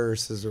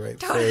curse is the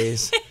right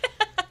phrase.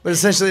 But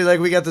essentially, like,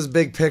 we got this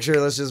big picture,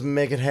 let's just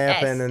make it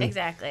happen. Yes, and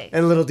exactly.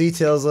 And little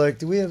details like,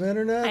 do we have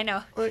internet? I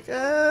know. Like,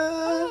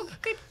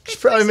 good should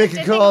probably make a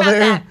question. call Think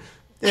about there.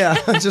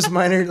 Yeah, just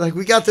minor, like,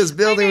 we got this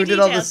building, we did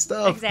all this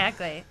stuff.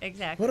 Exactly.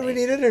 What do we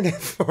need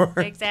internet for?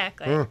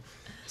 Exactly.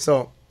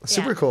 So,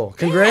 super cool.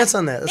 Congrats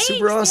on that. That's Thanks.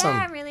 super awesome.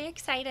 Yeah, I'm really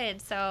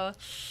excited. So,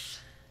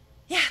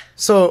 yeah.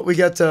 So, we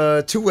got 2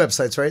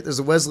 websites, right? There's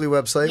a WESLI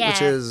website,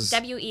 which is...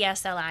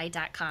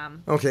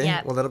 WESLI.com. Okay.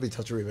 Yep. Well, that'll be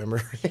tough to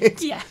remember,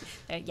 right? Yeah.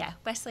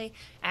 WESLI.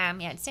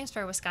 It stands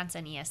for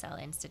Wisconsin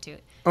ESL Institute.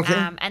 Okay.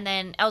 And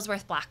then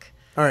Ellsworth Block.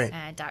 All right.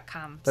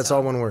 .com. That's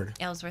all one word.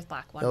 Ellsworth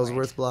Block, one word.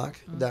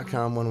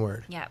 EllsworthBlock.com, one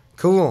word. Yeah.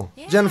 Cool.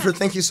 Yeah. Jennifer,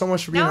 thank you so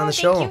much for being on the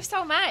show. Thank you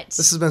so much.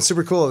 This has been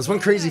super cool. This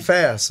went crazy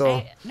fast.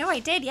 So I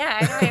did. Yeah,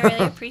 I know. I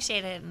really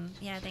appreciate it. And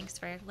yeah, thanks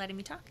for letting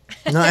me talk.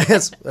 No,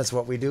 that's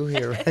what we do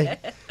here,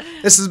 right?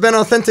 This has been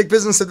Authentic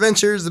Business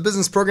Adventures, the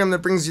business program that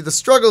brings you the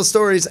struggles,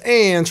 stories,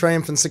 and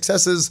triumphant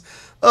successes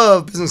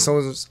of business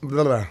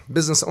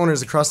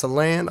owners across the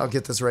land. I'll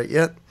get this right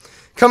yet.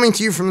 Coming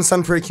to you from the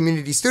Sun Prairie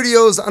Community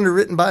Studios,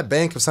 underwritten by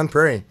Bank of Sun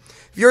Prairie.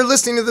 If you're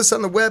listening to this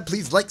on the web,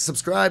 please like,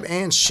 subscribe,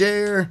 and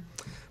share.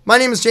 My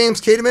name is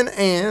James Kateman,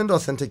 and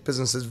Authentic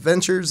Business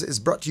Adventures is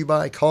brought to you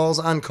by Calls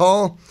on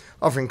Call,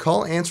 offering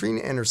call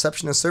answering and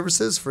receptionist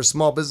services for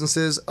small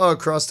businesses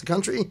across the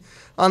country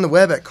on the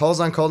web at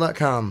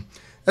callsoncall.com.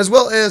 as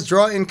well as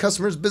Draw In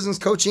Customers Business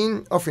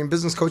Coaching, offering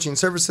business coaching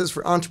services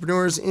for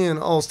entrepreneurs in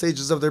all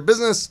stages of their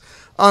business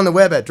on the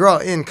web at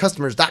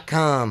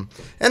drawincustomers.com.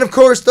 And of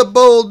course, the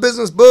Bold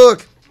Business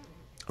Book,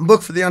 a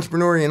book for the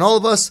entrepreneur in all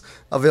of us,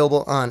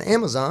 available on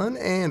Amazon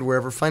and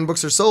wherever fine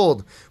books are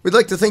sold. We'd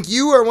like to thank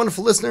you, our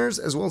wonderful listeners,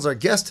 as well as our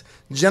guest,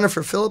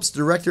 Jennifer Phillips,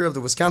 Director of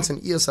the Wisconsin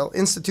ESL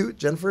Institute.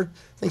 Jennifer,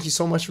 thank you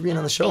so much for being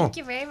on the show. Thank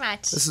you very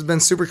much. This has been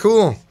super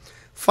cool.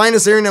 Find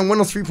us airing on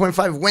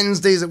 103.5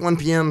 Wednesdays at 1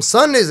 p.m.,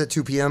 Sundays at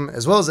 2 p.m.,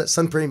 as well as at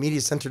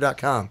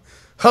sunprairiemediacenter.com.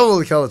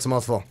 Holy cow, it's a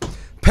mouthful.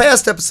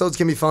 Past episodes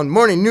can be found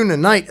morning, noon,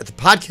 and night at the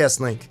podcast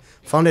link,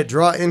 found at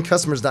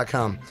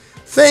drawincustomers.com.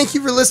 Thank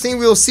you for listening.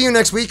 We will see you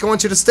next week. I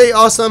want you to stay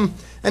awesome.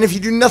 And if you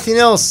do nothing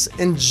else,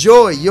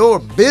 enjoy your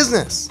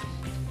business.